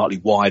play slightly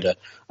wider,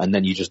 and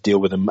then you just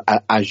deal with them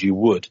as you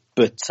would.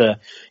 But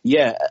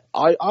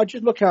I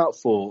just look out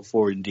for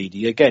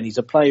Ndidi. Again, he's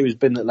a player who's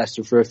been at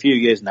Leicester for a few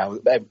years now.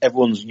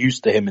 Everyone's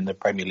used to him in the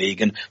Premier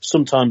League, and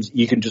sometimes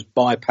you can just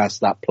bypass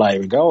that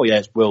player and go, oh yeah,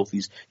 it's Wilf,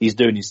 he's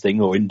doing his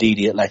thing, or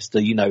Ndidi at Leicester,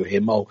 you know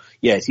him. Oh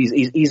yes,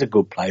 he's a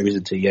good player,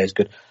 isn't he? Yeah, he's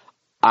good.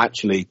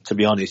 Actually, to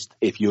be honest,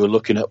 if you were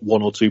looking at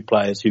one or two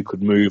players who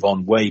could move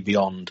on way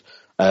beyond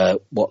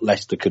what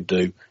Leicester could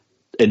do,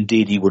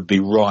 Ndidi would be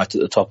right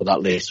at the top of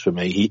that list for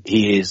me.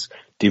 He is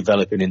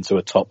developing into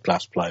a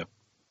top-class player.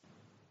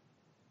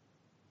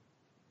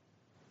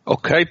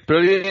 Okay,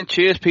 brilliant.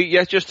 Cheers, Pete.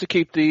 Yeah, just to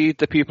keep the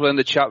people in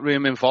the chat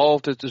room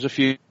involved, there's a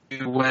few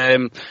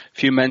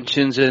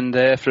mentions in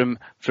there from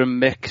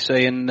Mick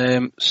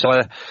saying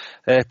Salah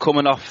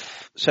coming off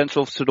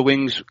central to the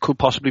wings could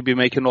possibly be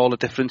making all the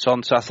difference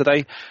on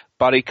Saturday.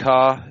 Barry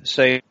Carr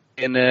saying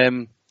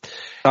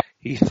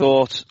he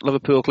thought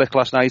Liverpool clicked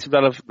last night.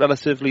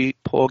 Relatively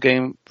poor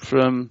game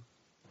from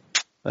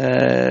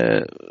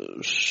sorry,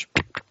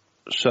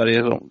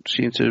 I don't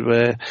seem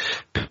to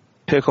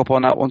pick up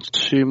on that one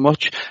too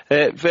much.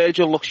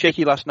 Virgil looked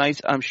shaky last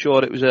night. I'm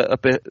sure it was a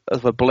bit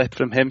of a blip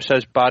from him,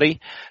 says Barry.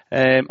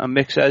 And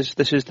Mick says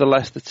this is the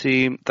Leicester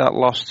team that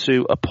lost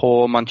to a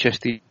poor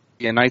Manchester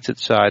United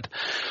side.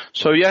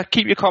 So yeah,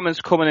 keep your comments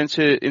coming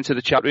into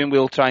the chat room.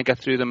 We'll try and get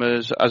through them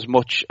as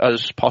much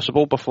as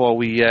possible before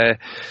we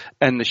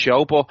end the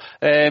show. But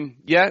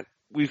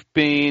we've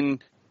been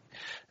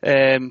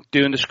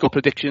doing the score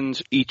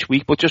predictions each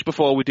week. But just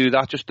before we do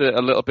that, just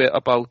a little bit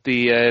about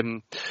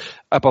the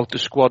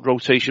squad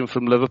rotation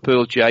from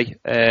Liverpool, Jay,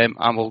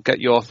 and we'll get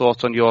your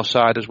thoughts on your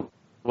side as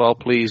well,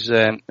 please,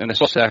 in a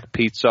sec,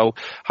 Pete. So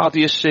how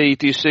do you see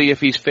if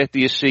he's fit?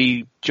 Do you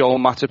see Joel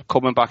Matip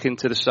coming back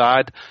into the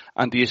side?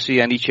 And do you see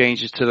any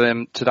changes to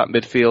that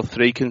midfield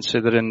three,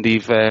 considering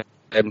they've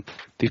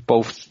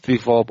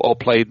all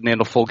played near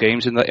enough full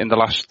games in the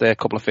last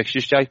couple of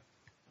fixtures, Jay?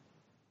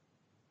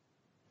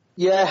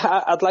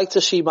 Yeah, I'd like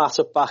to see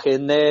Matip back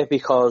in there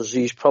because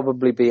he's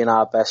probably been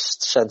our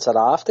best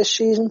centre-half this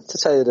season, to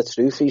tell you the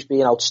truth. He's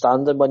been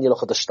outstanding when you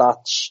look at the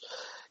stats.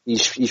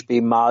 He's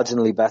been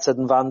marginally better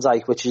than Van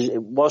Dijk,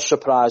 it was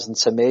surprising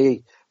to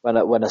me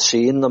when I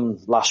seen them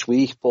last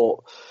week. But,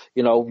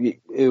 you know,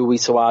 who are we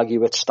to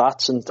argue with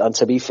stats? And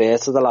to be fair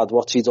to the lad,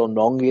 what's he done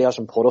wrong? He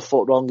hasn't put a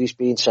foot wrong. He's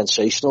been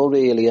sensational,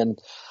 really. And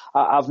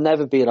I've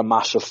never been a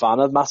massive fan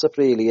of Matip,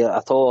 really.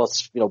 I thought,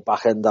 you know,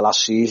 back in the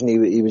last season,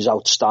 he was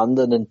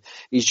outstanding, and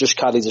he's just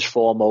carried his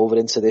form over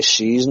into this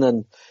season. And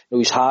you know,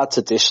 he's hard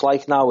to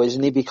dislike now,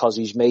 isn't he? Because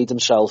he's made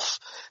himself,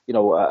 you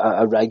know,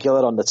 a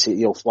regular on the team,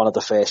 you know, one of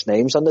the first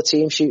names on the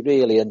team sheet,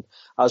 really. And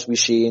as we've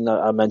seen,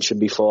 I mentioned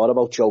before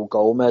about Joe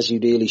Gomez, he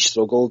really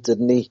struggled,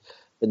 didn't he?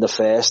 In the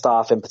first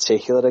half in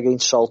particular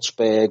against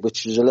Salzburg,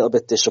 which was a little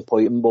bit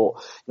disappointing, but you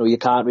know, you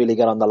can't really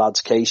get on the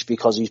lad's case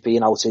because he's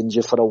been out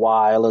injured for a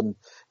while, and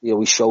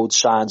he showed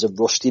signs of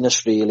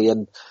rustiness really,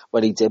 and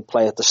when he did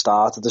play at the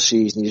start of the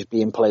season, he was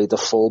being played the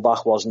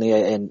full-back, wasn't he,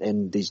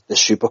 in the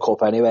Super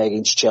Cup anyway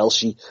against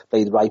Chelsea,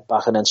 played right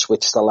back and then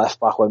switched to left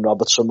back when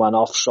Robertson went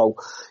off. So,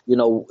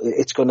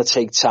 it's going to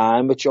take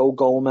time with Joe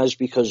Gomez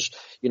because,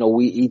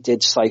 he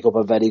did strike up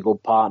a very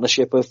good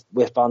partnership with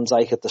Van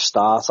Dijk at the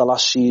start of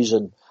last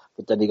season,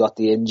 but then he got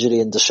the injury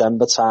in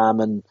December time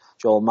and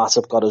Joel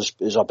Matip got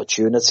his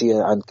opportunity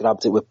and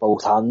grabbed it with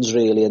both hands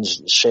really and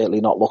certainly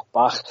not looked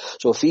back.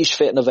 So if he's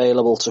fit and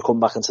available to come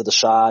back into the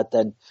side,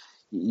 then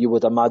you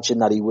would imagine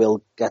that he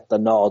will get the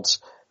nod.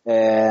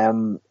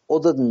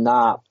 Other than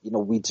that,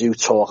 we do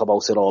talk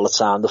about it all the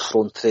time. The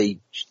front three,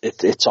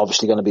 it's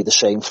obviously going to be the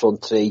same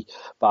front three,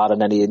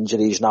 barring any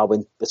injuries now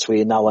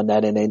between now and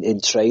then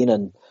in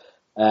training.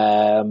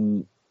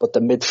 But the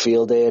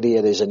midfield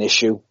area is an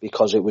issue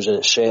because it was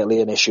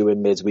certainly an issue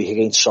in midweek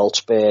against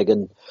Salzburg.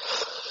 And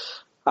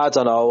I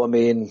don't know,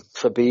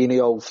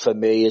 Fabinho for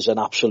me is an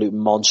absolute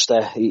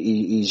monster.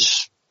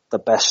 He's the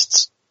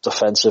best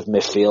defensive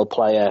midfield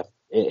player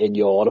in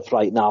Europe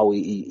right now.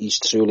 He's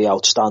truly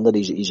outstanding.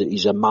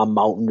 He's a man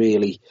mountain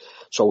really.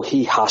 So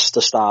he has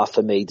to start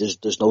for me.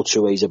 There's no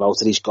two ways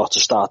about it. He's got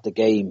to start the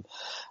game.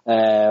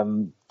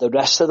 The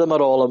rest of them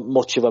are all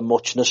much of a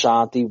muchness,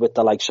 aren't they, with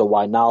the likes of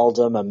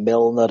Wijnaldum and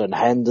Milner and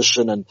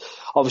Henderson, and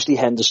obviously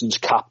Henderson's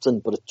captain,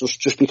 but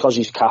just because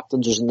he's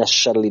captain doesn't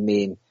necessarily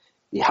mean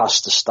he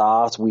has to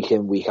start week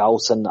in, week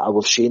out, and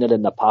we've seen it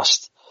in the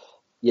past.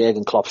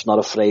 Jurgen Klopp's not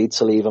afraid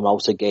to leave him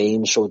out of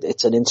games, so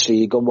it's an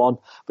intriguing one,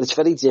 but it's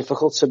very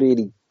difficult to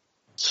really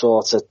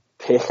sort of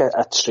pick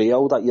a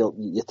trio that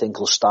you think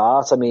will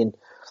start.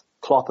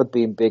 Klopp had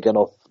been big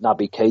enough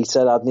Naby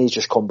Keita, hadn't he? He's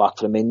just come back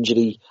from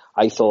injury.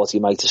 I thought he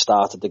might have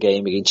started the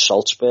game against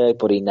Salzburg,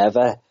 but he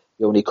never.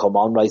 He only come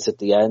on right at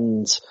the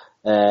end.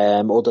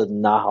 Other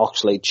than that,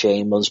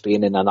 Oxlade-Chamberlain's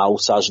been in and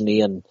out, hasn't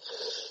he? And,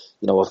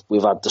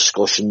 we've had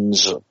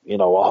discussions,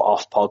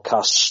 off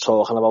podcasts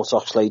talking about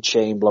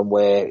Oxlade-Chamberlain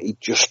where he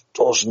just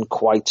doesn't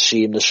quite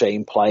seem the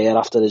same player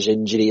after his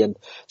injury, and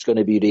it's going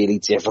to be really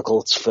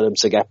difficult for him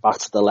to get back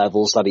to the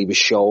levels that he was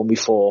showing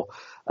before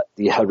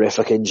the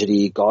horrific injury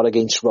he got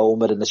against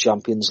Roma in the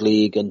Champions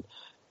League, and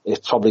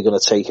it's probably going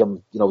to take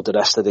him, the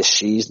rest of this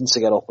season to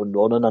get up and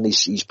running, and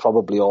he's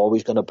probably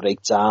always going to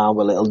break down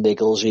with little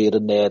niggles here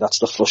and there. That's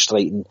the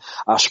frustrating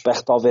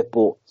aspect of it,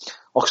 but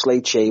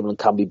Oxlade-Chamberlain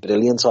can be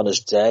brilliant on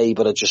his day,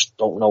 but I just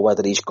don't know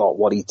whether he's got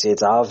what he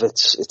did have.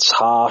 It's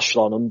harsh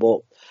on him,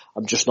 but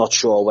I'm just not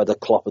sure whether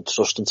Klopp would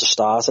trust him to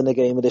start in a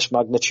game of this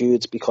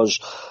magnitude, because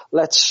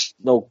let's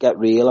get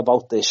real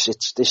about this.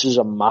 This is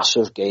a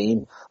massive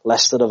game.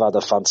 Leicester have had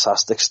a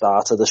fantastic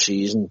start of the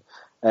season.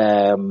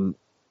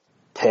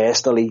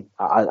 Personally,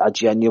 I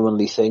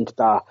genuinely think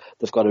that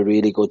they've got a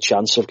really good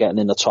chance of getting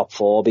in the top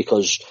four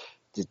because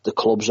the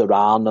clubs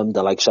around them,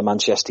 the likes of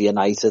Manchester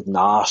United and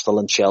Arsenal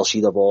and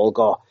Chelsea, they've all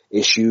got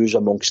issues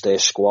amongst their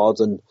squad.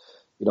 And,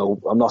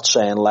 I'm not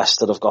saying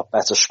Leicester have got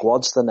better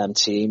squads than them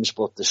teams,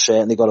 but they've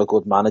certainly got a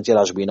good manager,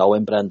 as we know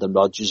in Brendan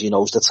Rodgers. He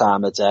knows the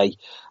time of day,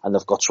 and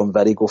they've got some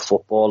very good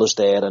footballers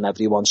there. And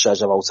everyone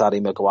says about Harry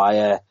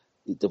Maguire,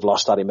 they've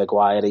lost Harry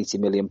Maguire, £80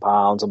 million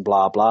and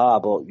blah, blah.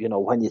 But,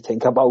 when you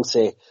think about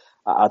it,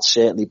 I'd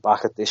certainly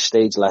back at this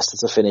stage Leicester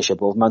to finish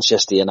above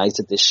Manchester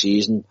United this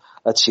season.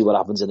 Let's see what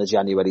happens in the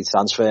January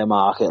transfer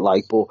market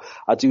but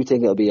I do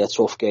think it'll be a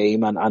tough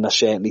game, and I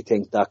certainly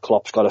think that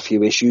Klopp's got a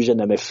few issues in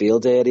the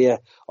midfield area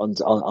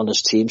on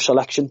his team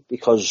selection,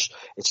 because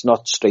it's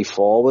not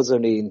straightforward.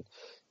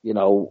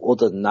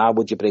 Other than that,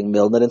 would you bring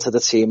Milner into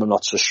the team? I'm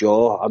not so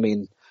sure.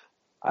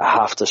 I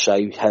have to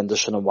say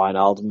Henderson and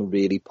Wijnaldum were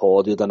really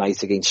poor the other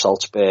night against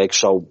Salzburg,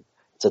 so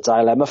it's a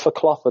dilemma for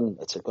Klopp, and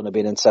it's going to be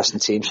an interesting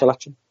team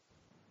selection.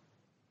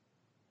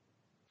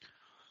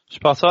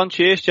 Spot on.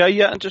 Cheers, Jay.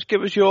 Yeah, and just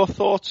give us your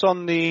thoughts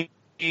on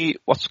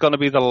what's going to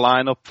be the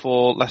lineup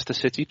for Leicester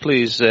City,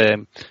 please,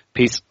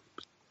 Pete.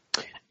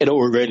 It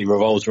all really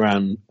revolves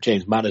around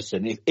James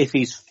Maddison. If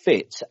he's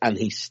fit and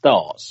he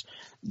starts,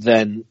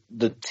 then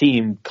the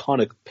team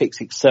kind of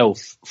picks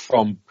itself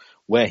from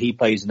where he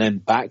plays and then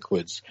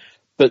backwards.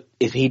 But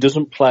if he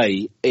doesn't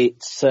play,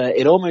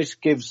 it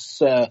almost gives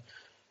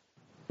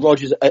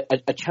Rodgers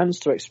a chance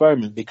to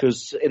experiment,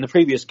 because in the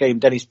previous game,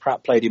 Dennis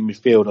Pratt played in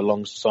midfield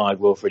alongside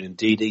Wilfred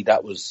Ndidi.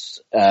 That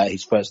was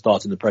his first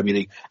start in the Premier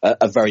League.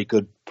 A very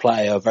good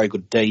player, a very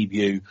good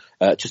debut,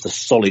 just a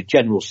solid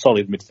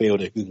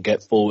midfielder who can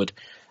get forward.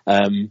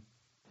 And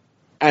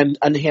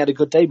he had a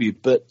good debut,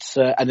 but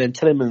and then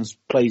Tielemans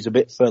plays a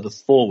bit further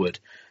forward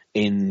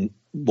in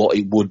what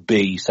it would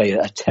be, say,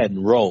 a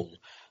 10 role.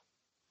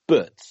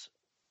 But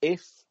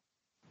if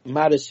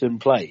Maddison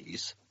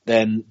plays,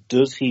 then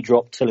does he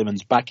drop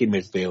Tielemans back in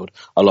midfield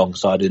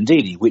alongside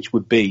Ndidi, which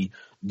would be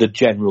the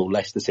general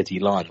Leicester City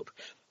lineup?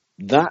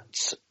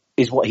 That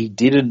is what he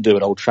didn't do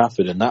at Old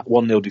Trafford, and that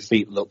 1-0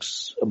 defeat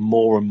looks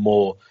more and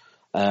more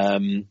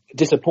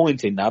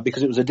disappointing now,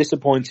 because it was a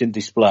disappointing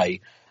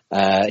display.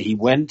 He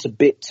went a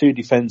bit too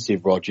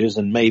defensive, Rodgers,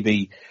 and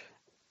maybe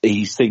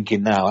he's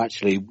thinking now,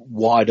 actually,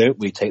 why don't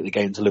we take the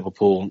game to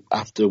Liverpool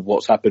after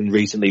what's happened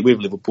recently with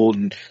Liverpool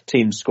and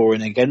teams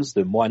scoring against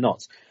them? Why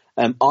not?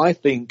 I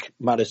think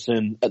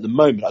Maddison, at the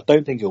moment, I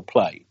don't think he'll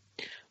play.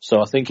 So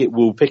I think it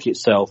will pick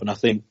itself, and I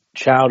think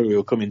Chowdhury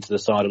will come into the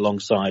side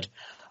alongside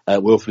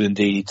Wilfred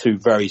Ndidi, two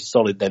very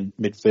solid then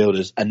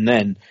midfielders, and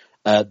then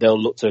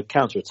they'll look to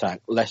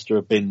counter-attack. Leicester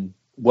have been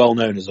well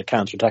known as a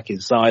counter-attacking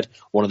side,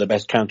 one of the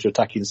best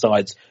counter-attacking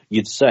sides,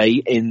 you'd say,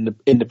 in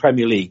the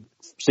Premier League,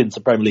 since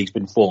the Premier League's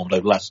been formed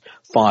over the last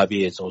 5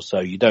 years or so.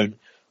 You don't,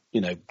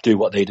 do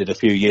what they did a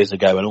few years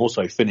ago and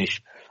also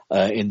finish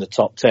in the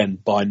top 10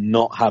 by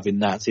not having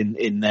that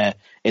in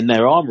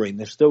their armoury. And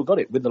they've still got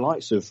it with the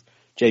likes of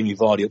Jamie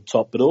Vardy up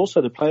top, but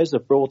also the players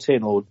they've brought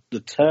in, or the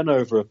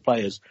turnover of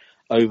players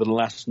over the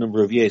last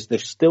number of years.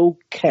 They've still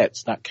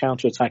kept that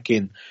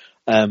counter-attacking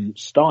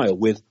style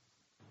with,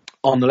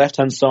 on the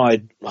left-hand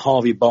side,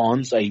 Harvey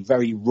Barnes, a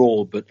very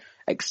raw but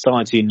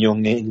exciting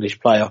young English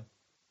player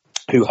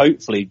who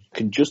hopefully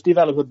can just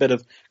develop a bit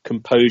of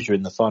composure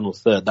in the final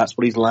third. That's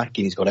what he's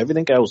lacking. He's got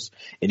everything else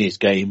in his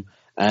game.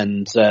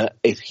 And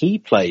if he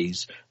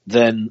plays,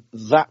 then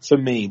that for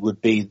me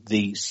would be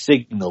the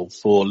signal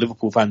for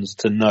Liverpool fans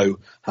to know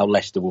how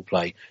Leicester will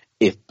play.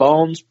 If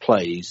Barnes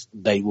plays,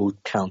 they will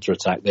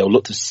counter-attack. They'll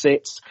look to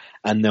sit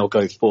and they'll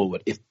go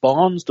forward. If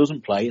Barnes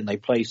doesn't play and they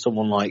play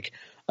someone like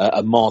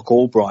a Mark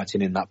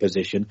Albrighton in that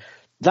position,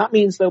 that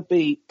means they'll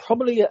be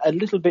probably a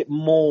little bit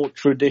more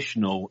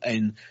traditional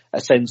in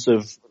a sense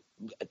of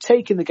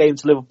taking the game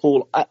to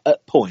Liverpool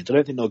at point. I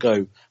don't think they'll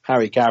go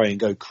Harry-Carry and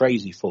go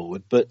crazy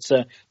forward, but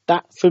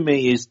that for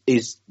me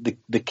is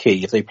the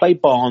key. If they play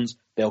Barnes,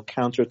 they'll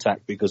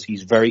counter-attack because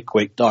he's very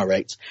quick,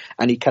 direct,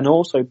 and he can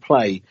also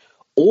play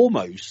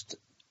almost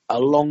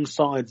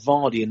alongside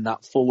Vardy in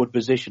that forward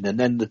position. And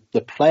then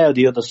the player on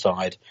the other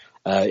side,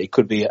 it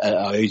could be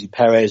Jose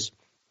Perez,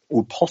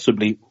 will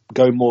possibly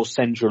go more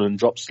central and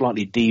drop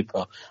slightly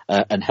deeper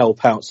and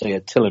help out, say, a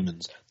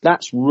Tielemans.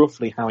 That's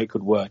roughly how it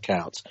could work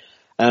out.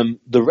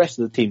 The rest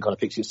of the team kind of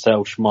picks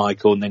itself,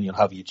 Schmeichel, and then you'll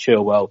have your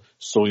Chilwell,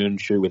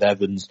 Soyuncu with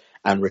Evans,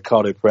 and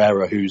Ricardo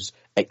Pereira, who's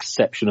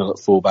exceptional at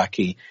fullback.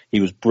 He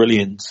was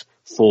brilliant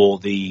for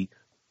the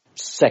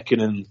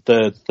second and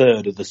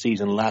third of the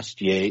season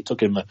last year. It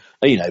took him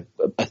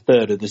a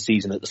third of the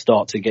season at the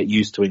start to get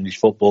used to English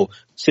football.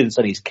 Since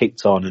then, he's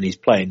kicked on and he's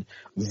playing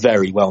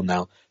very well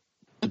now.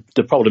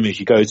 The problem is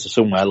you go to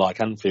somewhere like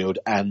Anfield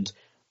and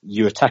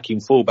your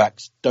attacking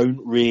fullbacks don't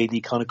really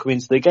kind of come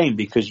into the game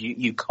because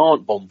you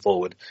can't bomb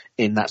forward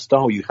in that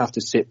style. You have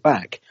to sit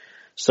back.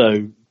 So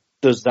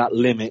does that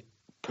limit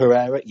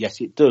Pereira? Yes,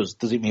 it does.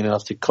 Does it mean he'll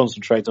have to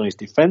concentrate on his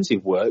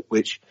defensive work,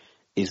 which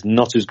is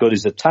not as good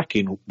as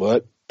attacking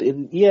work?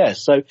 Yeah,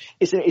 so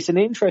it's an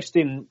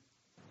interesting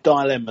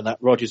dilemma that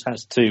Rodgers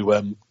has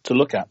to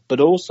look at. But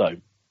also,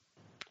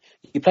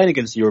 you're playing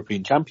against the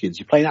European champions.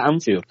 You're playing at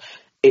Anfield.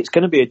 It's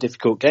going to be a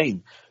difficult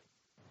game.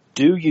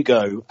 Do you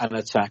go and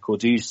attack, or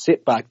do you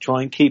sit back,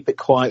 try and keep it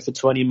quiet for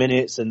 20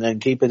 minutes and then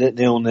keep it at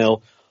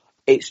 0-0?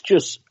 It's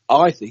just,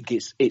 I think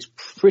it's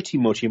pretty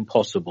much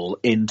impossible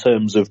in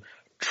terms of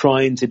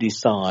trying to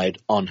decide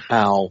on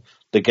how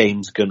the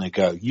game's going to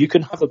go. You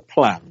can have a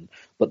plan,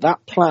 but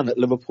that plan at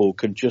Liverpool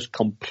can just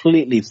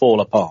completely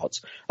fall apart.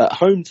 At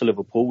home to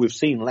Liverpool, we've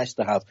seen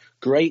Leicester have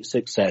great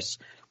success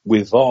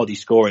with Vardy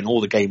scoring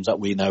all the games that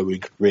we know we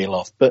could reel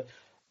off. But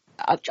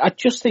I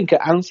just think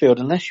at Anfield,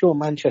 unless you're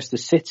Manchester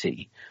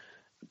City,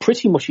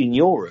 pretty much in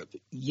Europe,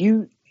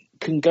 you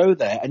can go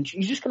there and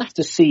you're just going to have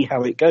to see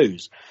how it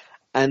goes.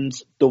 And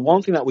the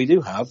one thing that we do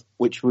have,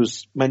 which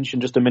was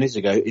mentioned just a minute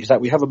ago, is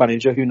that we have a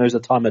manager who knows the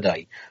time of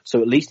day.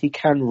 So at least he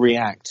can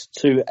react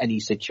to any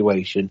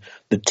situation.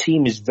 The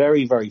team is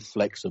very, very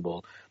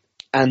flexible.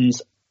 And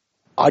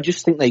I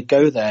just think they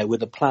go there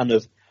with a plan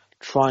of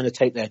trying to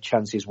take their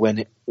chances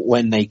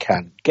when they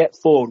can. Get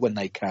forward when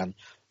they can.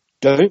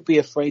 Don't be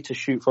afraid to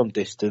shoot from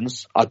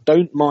distance. I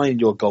don't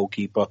mind your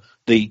goalkeeper,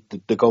 the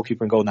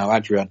goalkeeper in goal now,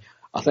 Adrian.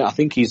 I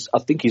think he's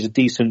a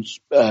decent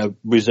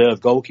reserve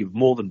goalkeeper,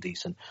 more than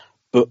decent.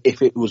 But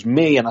if it was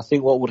me, and I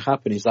think what would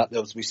happen is that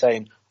they'll be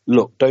saying,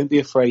 look, don't be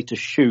afraid to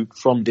shoot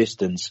from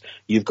distance.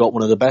 You've got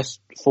one of the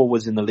best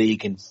forwards in the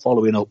league in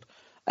following up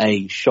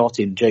a shot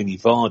in Jamie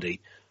Vardy.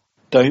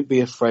 Don't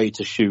be afraid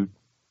to shoot.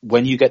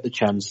 When you get the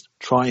chance,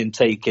 try and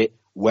take it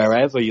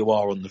wherever you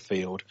are on the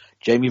field.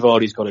 Jamie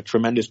Vardy's got a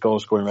tremendous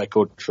goal-scoring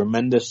record,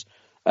 tremendous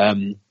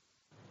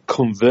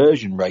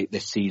conversion rate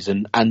this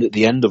season, and at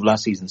the end of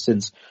last season,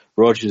 since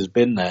Rodgers has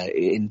been there,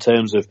 in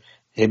terms of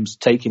him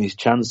taking his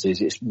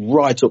chances, it's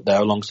right up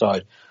there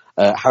alongside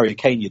Harry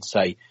Kane, you'd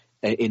say,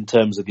 in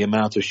terms of the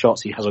amount of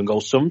shots he has on goal.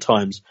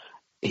 Sometimes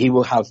he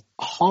will have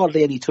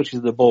hardly any touches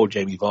of the ball,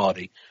 Jamie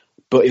Vardy,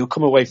 but he'll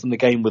come away from the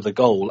game with a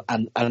goal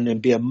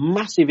and be a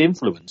massive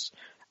influence.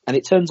 And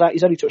it turns out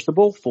he's only touched the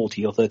ball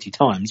 40 or 30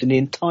 times in the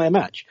entire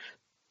match.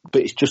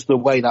 But it's just the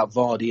way that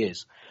Vardy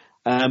is.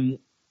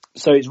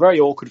 So it's very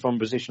awkward from a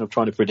position of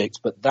trying to predict,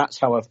 but that's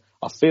how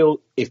I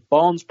feel if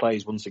Barnes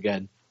plays once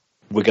again,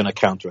 we're going to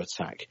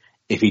counter-attack.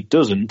 If he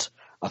doesn't,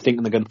 I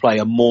think they're going to play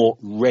a more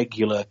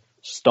regular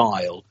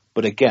style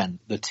But again,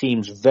 the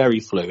team's very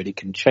fluid. It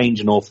can change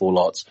an awful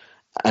lot.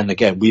 And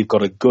again, we've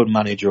got a good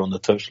manager on the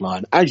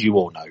touchline, as you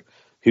all know,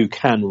 who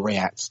can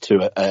react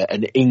to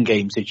an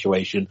in-game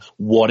situation,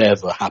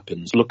 whatever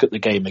happens. Look at the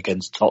game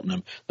against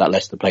Tottenham that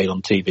Leicester played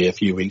on TV a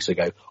few weeks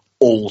ago.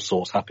 All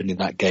sorts happened in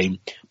that game.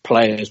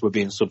 Players were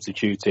being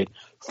substituted.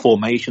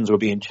 Formations were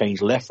being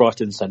changed left,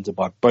 right and centre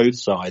by both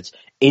sides.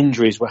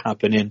 Injuries were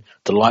happening.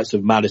 The likes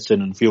of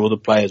Maddison and a few other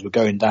players were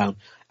going down.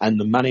 And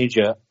the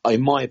manager,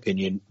 in my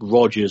opinion,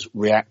 Rodgers,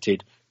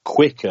 reacted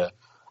quicker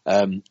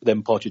than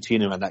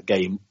Pochettino in that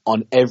game.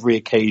 On every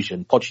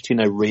occasion,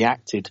 Pochettino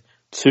reacted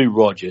to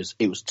Rodgers.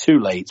 It was too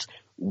late.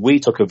 We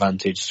took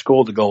advantage,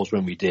 scored the goals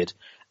when we did.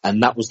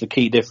 And that was the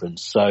key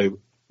difference. So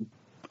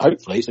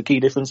hopefully it's a key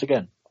difference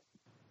again.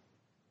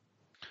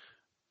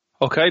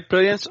 Okay,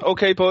 brilliant.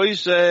 Okay,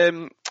 boys.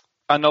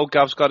 I know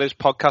Gav's got his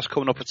podcast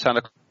coming up at 10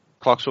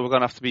 o'clock, so we're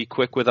going to have to be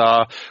quick with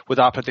our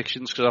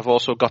predictions because I've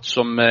also got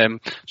some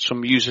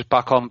music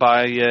back on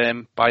by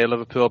a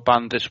Liverpool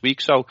band this week.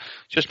 So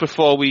just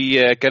before we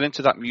get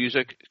into that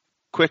music,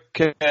 quick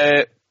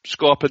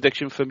score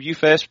prediction from you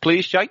first,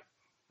 please, Jay.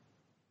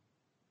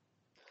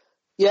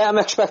 Yeah, I'm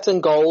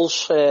expecting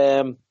goals.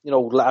 As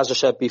I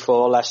said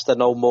before, Leicester,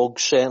 no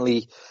mugs.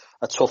 Certainly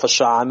a tough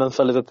assignment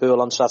for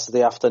Liverpool on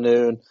Saturday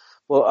afternoon.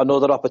 Well,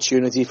 another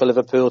opportunity for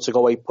Liverpool to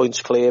go 8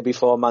 points clear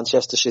before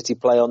Manchester City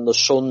play on the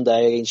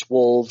Sunday against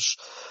Wolves.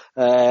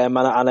 And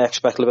I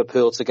expect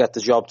Liverpool to get the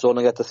job done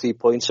and get the 3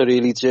 points. I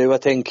really do. I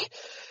think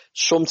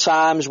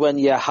sometimes when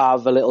you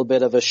have a little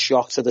bit of a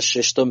shock to the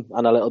system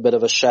and a little bit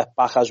of a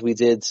setback, as we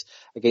did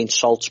against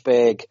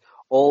Salzburg,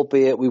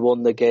 albeit we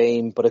won the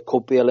game, but it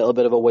could be a little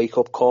bit of a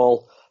wake-up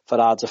call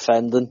for our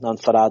defending and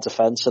for our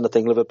defence. And I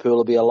think Liverpool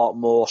will be a lot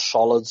more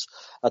solid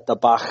at the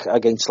back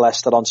against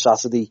Leicester on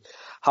Saturday.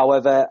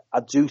 However, I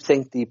do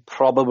think they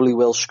probably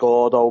will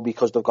score, though,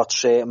 because they've got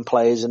certain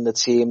players in the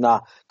team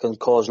that can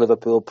cause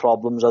Liverpool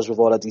problems, as we've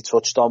already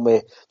touched on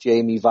with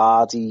Jamie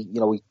Vardy.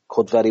 He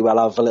could very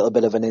well have a little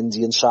bit of an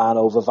Indian sign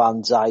over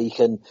Van Dijk,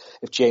 and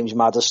if James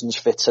Maddison's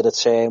fit to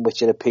return,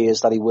 which it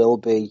appears that he will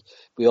be,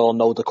 we all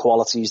know the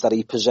qualities that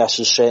he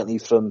possesses, certainly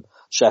from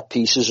set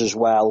pieces as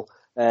well.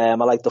 I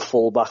like the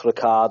fullback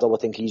Ricardo. I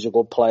think he's a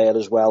good player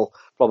as well.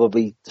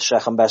 Probably the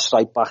second best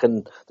right back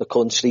in the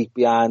country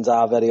behind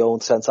our very own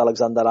Trent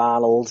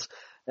Alexander-Arnold.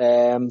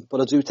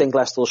 But I do think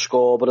Leicester will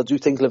score, but I do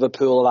think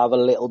Liverpool will have a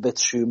little bit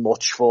too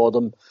much for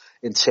them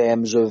in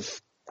terms of,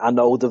 I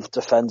know they've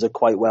defended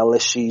quite well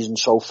this season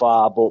so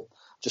far, but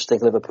just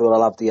think Liverpool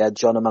will have the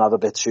edge on them and have a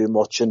bit too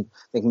much. And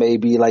I think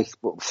maybe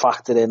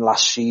factor in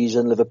last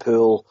season,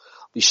 Liverpool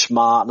be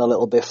smarting a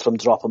little bit from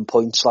dropping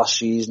points last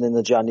season in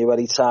the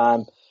January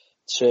time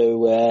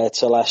to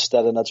Leicester,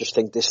 and I just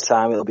think this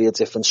time it'll be a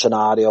different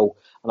scenario,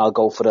 and I'll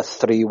go for a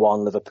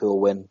 3-1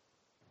 Liverpool win.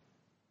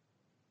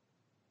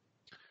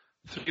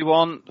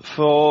 3-1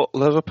 for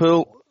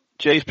Liverpool.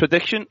 Jay's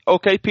prediction.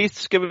 Okay,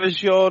 Pete, give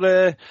us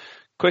your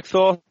quick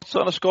thoughts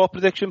on a score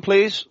prediction,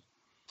 please.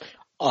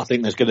 I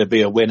think there's going to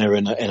be a winner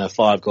in a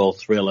 5-goal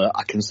thriller.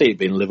 I can see it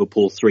being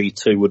Liverpool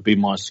 3-2 would be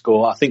my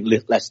score. I think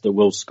Leicester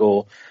will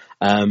score.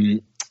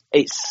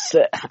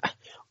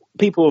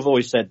 People have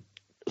always said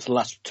for the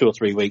last 2 or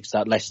 3 weeks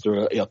that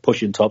Leicester are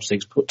pushing top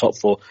 6, top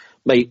 4.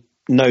 Mate,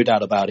 no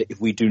doubt about it. If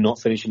we do not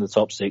finish in the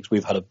top 6,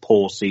 we've had a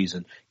poor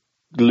season.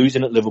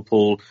 Losing at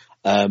Liverpool,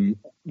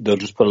 they'll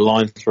just put a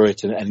line through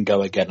it and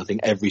go again. I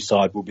think every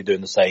side will be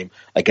doing the same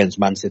against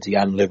Man City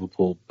and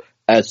Liverpool.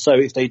 So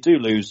if they do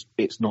lose,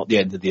 it's not the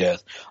end of the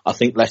earth. I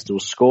think Leicester will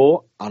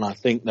score, and I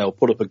think they'll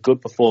put up a good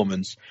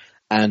performance.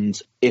 And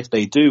if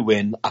they do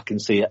win, I can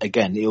see it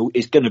again.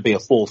 It's going to be a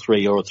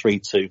 4-3 or a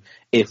 3-2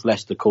 if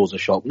Leicester cause a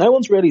shock. No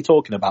one's really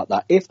talking about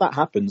that. If that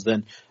happens,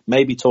 then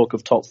maybe talk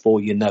of top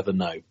 4, you never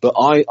know. But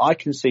I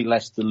can see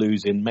Leicester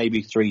losing,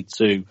 maybe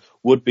 3-2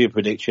 would be a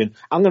prediction.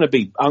 I'm going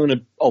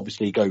to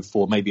obviously go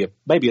for maybe a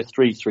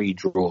 3-3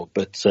 draw,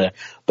 but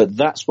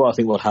that's what I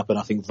think will happen.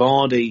 I think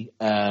Vardy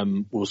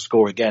will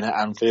score again at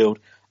Anfield,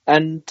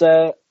 and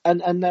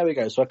there we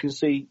go. So I can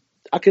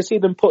see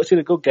them putting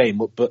in a good game,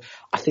 but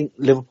I think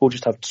Liverpool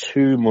just have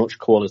too much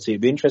quality.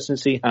 It'd be interesting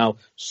to see how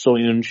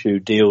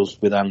Soyuncu deals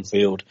with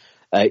Anfield.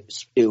 It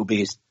will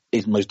be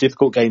his most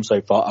difficult game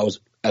so far. I was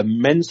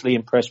immensely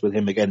impressed with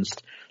him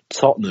against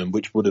Tottenham,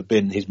 which would have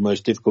been his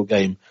most difficult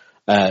game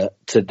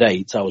to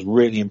date. I was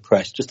really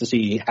impressed just to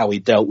see how he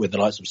dealt with the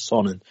likes of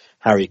Son and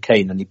Harry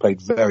Kane, and he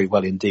played very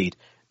well indeed.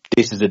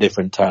 This is a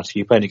different task.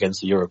 You're playing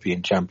against the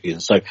European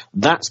champions. So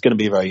that's going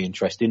to be very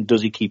interesting.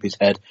 Does he keep his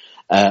head?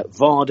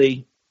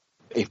 Vardy,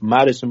 if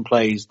Maddison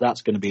plays,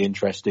 that's going to be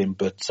interesting.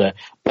 But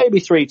maybe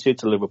 3-2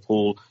 to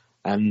Liverpool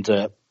and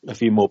a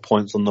few more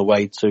points on the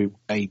way to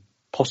a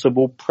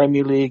possible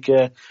Premier League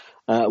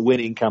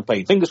winning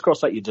campaign. Fingers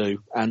crossed that you do,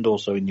 and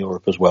also in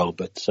Europe as well.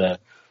 But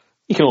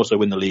you can also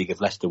win the league if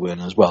Leicester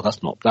win as well.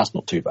 That's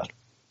not too bad.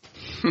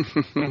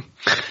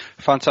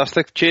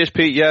 Fantastic. Cheers,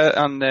 Pete. Yeah,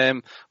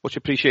 and much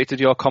appreciated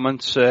your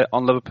comments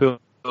on Liverpool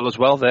as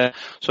well there.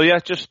 So yeah,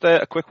 just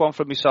a quick one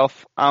from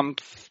myself. I'm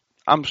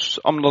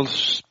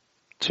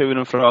to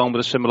and from with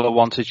a similar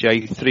one to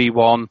Jay.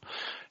 3-1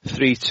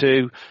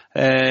 3-2.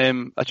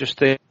 I just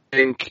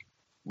think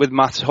with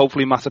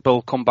hopefully Matip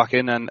will come back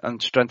in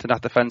and strengthen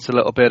that defence a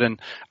little bit. And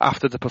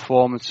after the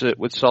performance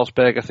with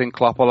Salzburg, I think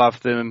Klopp will have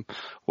them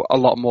a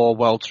lot more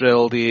well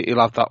drilled. He'll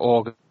have that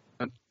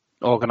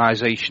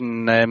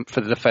organisation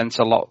for the defence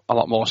a lot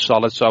more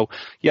solid. So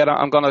yeah,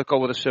 I'm going to go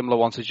with a similar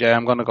one to Jay.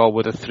 I'm going to go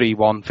with a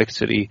 3-1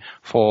 victory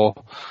for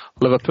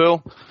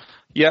Liverpool.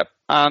 Yep,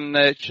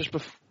 and just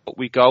before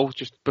we go,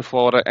 just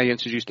before I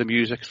introduce the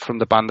music from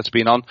the band that's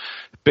been on,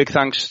 big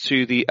thanks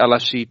to the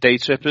LFC Day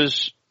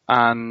Trippers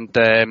and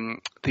the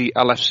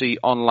LFC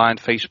online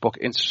Facebook,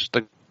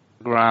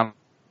 Instagram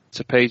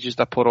pages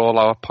that put all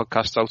our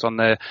podcasts out on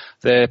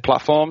their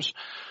platforms.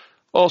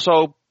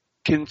 Also,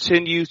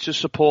 continue to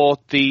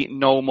support the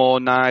No More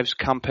Knives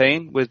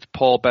campaign with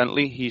Paul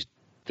Bentley. He's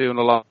doing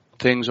a lot of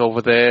things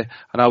over there.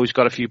 I know he's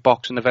got a few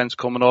boxing events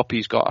coming up.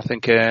 He's got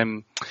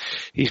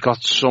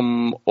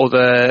some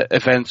other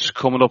events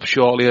coming up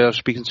shortly. I was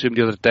speaking to him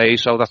the other day,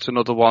 so that's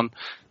another one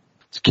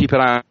to keep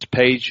an eye on his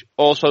page.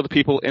 Also, the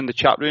people in the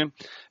chat room,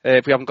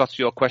 if we haven't got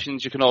to your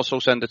questions, you can also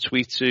send a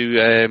tweet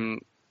to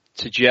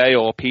Jay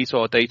or Pete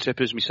or Day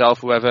Trippers, myself,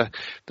 whoever.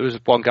 There was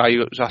one guy who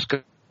was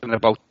asking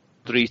about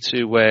 3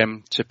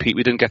 to Pete.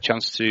 We didn't get a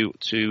chance to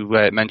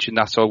mention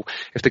that. So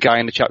if the guy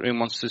in the chat room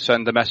wants to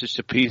send a message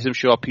to Pete, I'm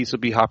sure Pete will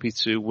be happy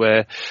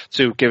to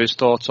give his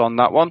thoughts on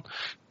that one.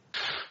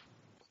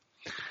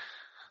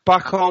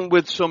 Back on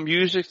with some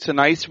music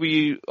tonight.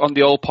 On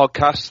the old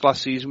podcast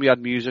last season, we had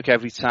music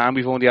every time.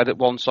 We've only had it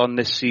once on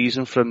this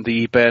season from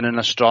the Burning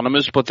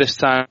Astronomers, but this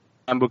time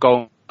we're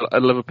going a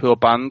Liverpool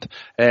band,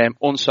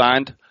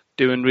 unsigned,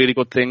 doing really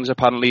good things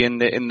apparently in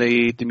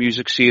the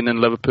music scene in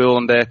Liverpool,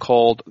 and they're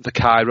called the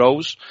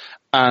Kairos.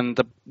 And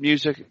the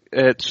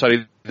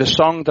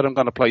song that I'm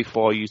going to play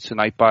for you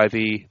tonight by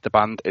the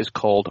band is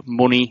called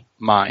Money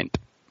Mind.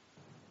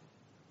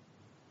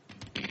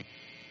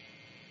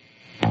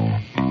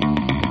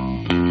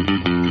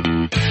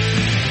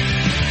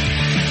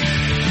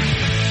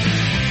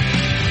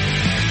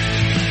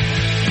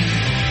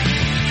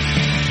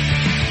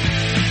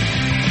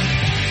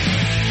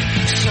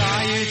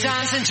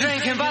 Dancing,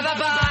 drinking by the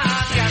bar.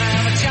 Gotta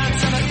have a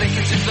chance, I'm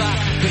thinking too far.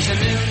 Wish I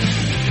knew.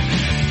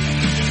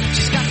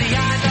 She's got the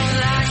eye,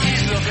 don't lie.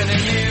 She's looking at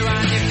you,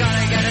 and you've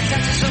gotta get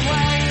attention some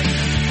way.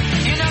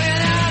 You know you're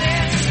not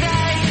here to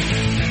stay,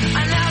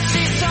 and now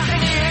she's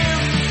talking to you.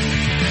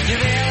 You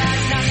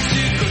realize now she's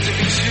too good to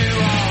be true.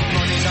 All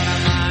money's on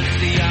her mind, it's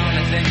the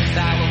only thing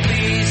that will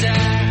please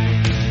her.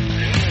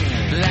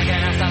 Legging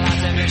off the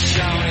lads and it's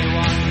only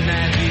one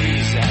their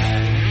visa.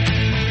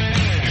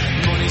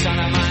 Money's on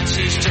her mind,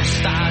 she's just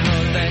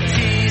another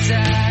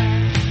teaser.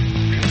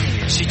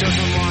 She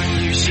doesn't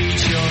want you, she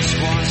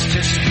just wants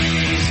to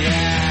squeeze,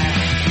 yeah.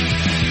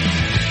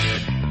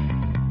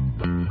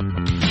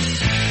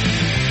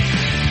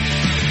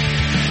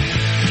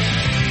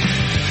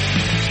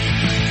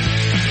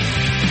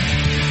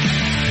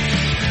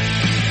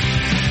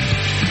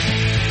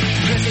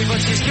 Pretty,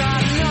 but she's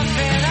got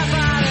nothing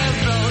about her.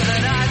 Clothes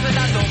and eyes, but I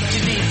know she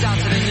needs out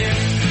to the new.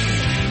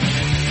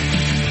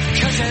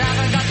 Cause you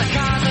haven't got the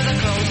cars or the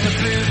clothes to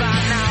prove,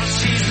 and now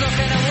she's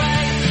looking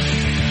away.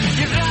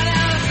 You've run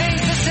out of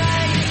things to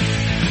say,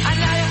 and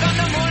now you've got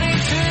the money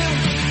too.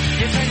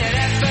 You turn your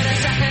head for a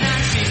second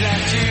and she's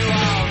left you.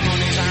 All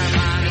money's on her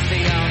mind, it's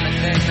the only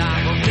thing that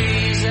will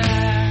please her.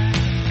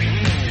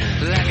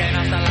 Legging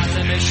off the lads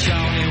and it's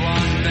only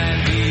one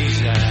their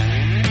visa.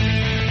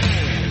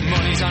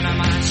 Money's on her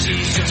mind,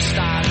 she's just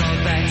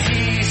another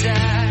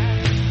teaser.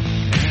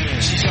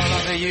 She's all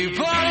over you,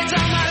 but it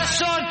don't matter,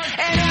 son.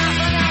 In half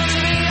an hour to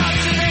be up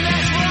to the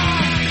next one.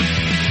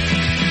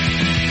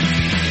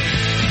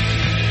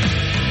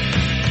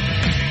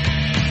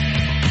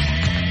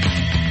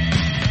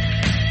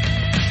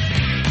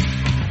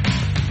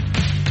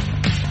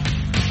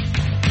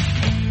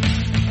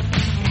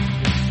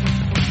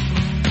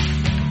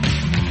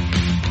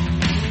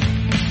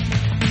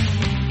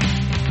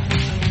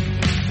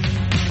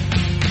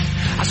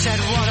 I said,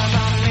 what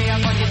about me?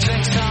 I bought you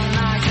drinks all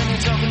night, and you're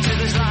talking to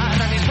this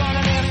lad, and he's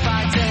wanting me a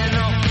fighting.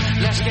 Oh,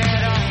 let's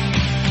get up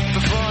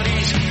before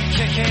he's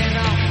kicking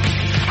off.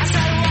 I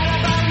said, what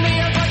about me?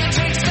 I bought you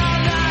drinks all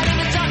night, and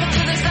you're talking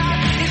to this lad,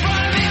 he's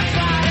wanting me a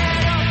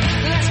fighting. Oh,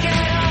 let's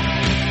get up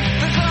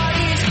before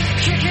he's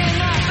kicking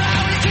off.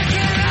 Oh, he's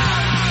kicking off.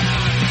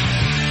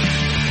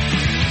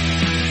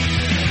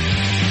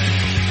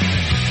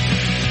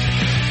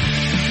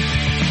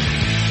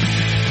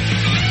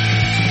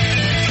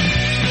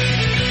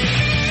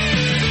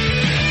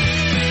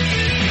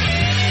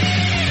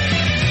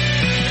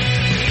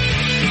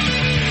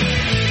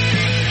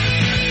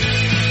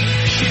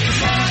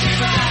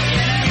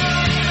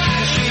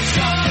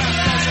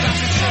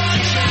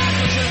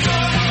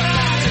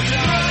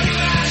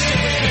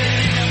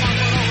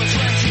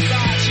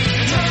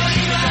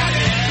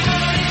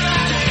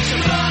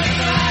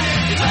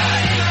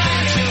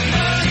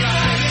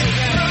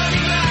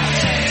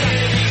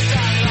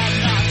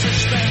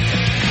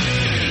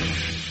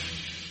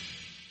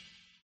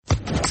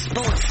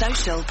 Sports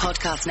Social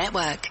Podcast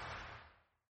Network.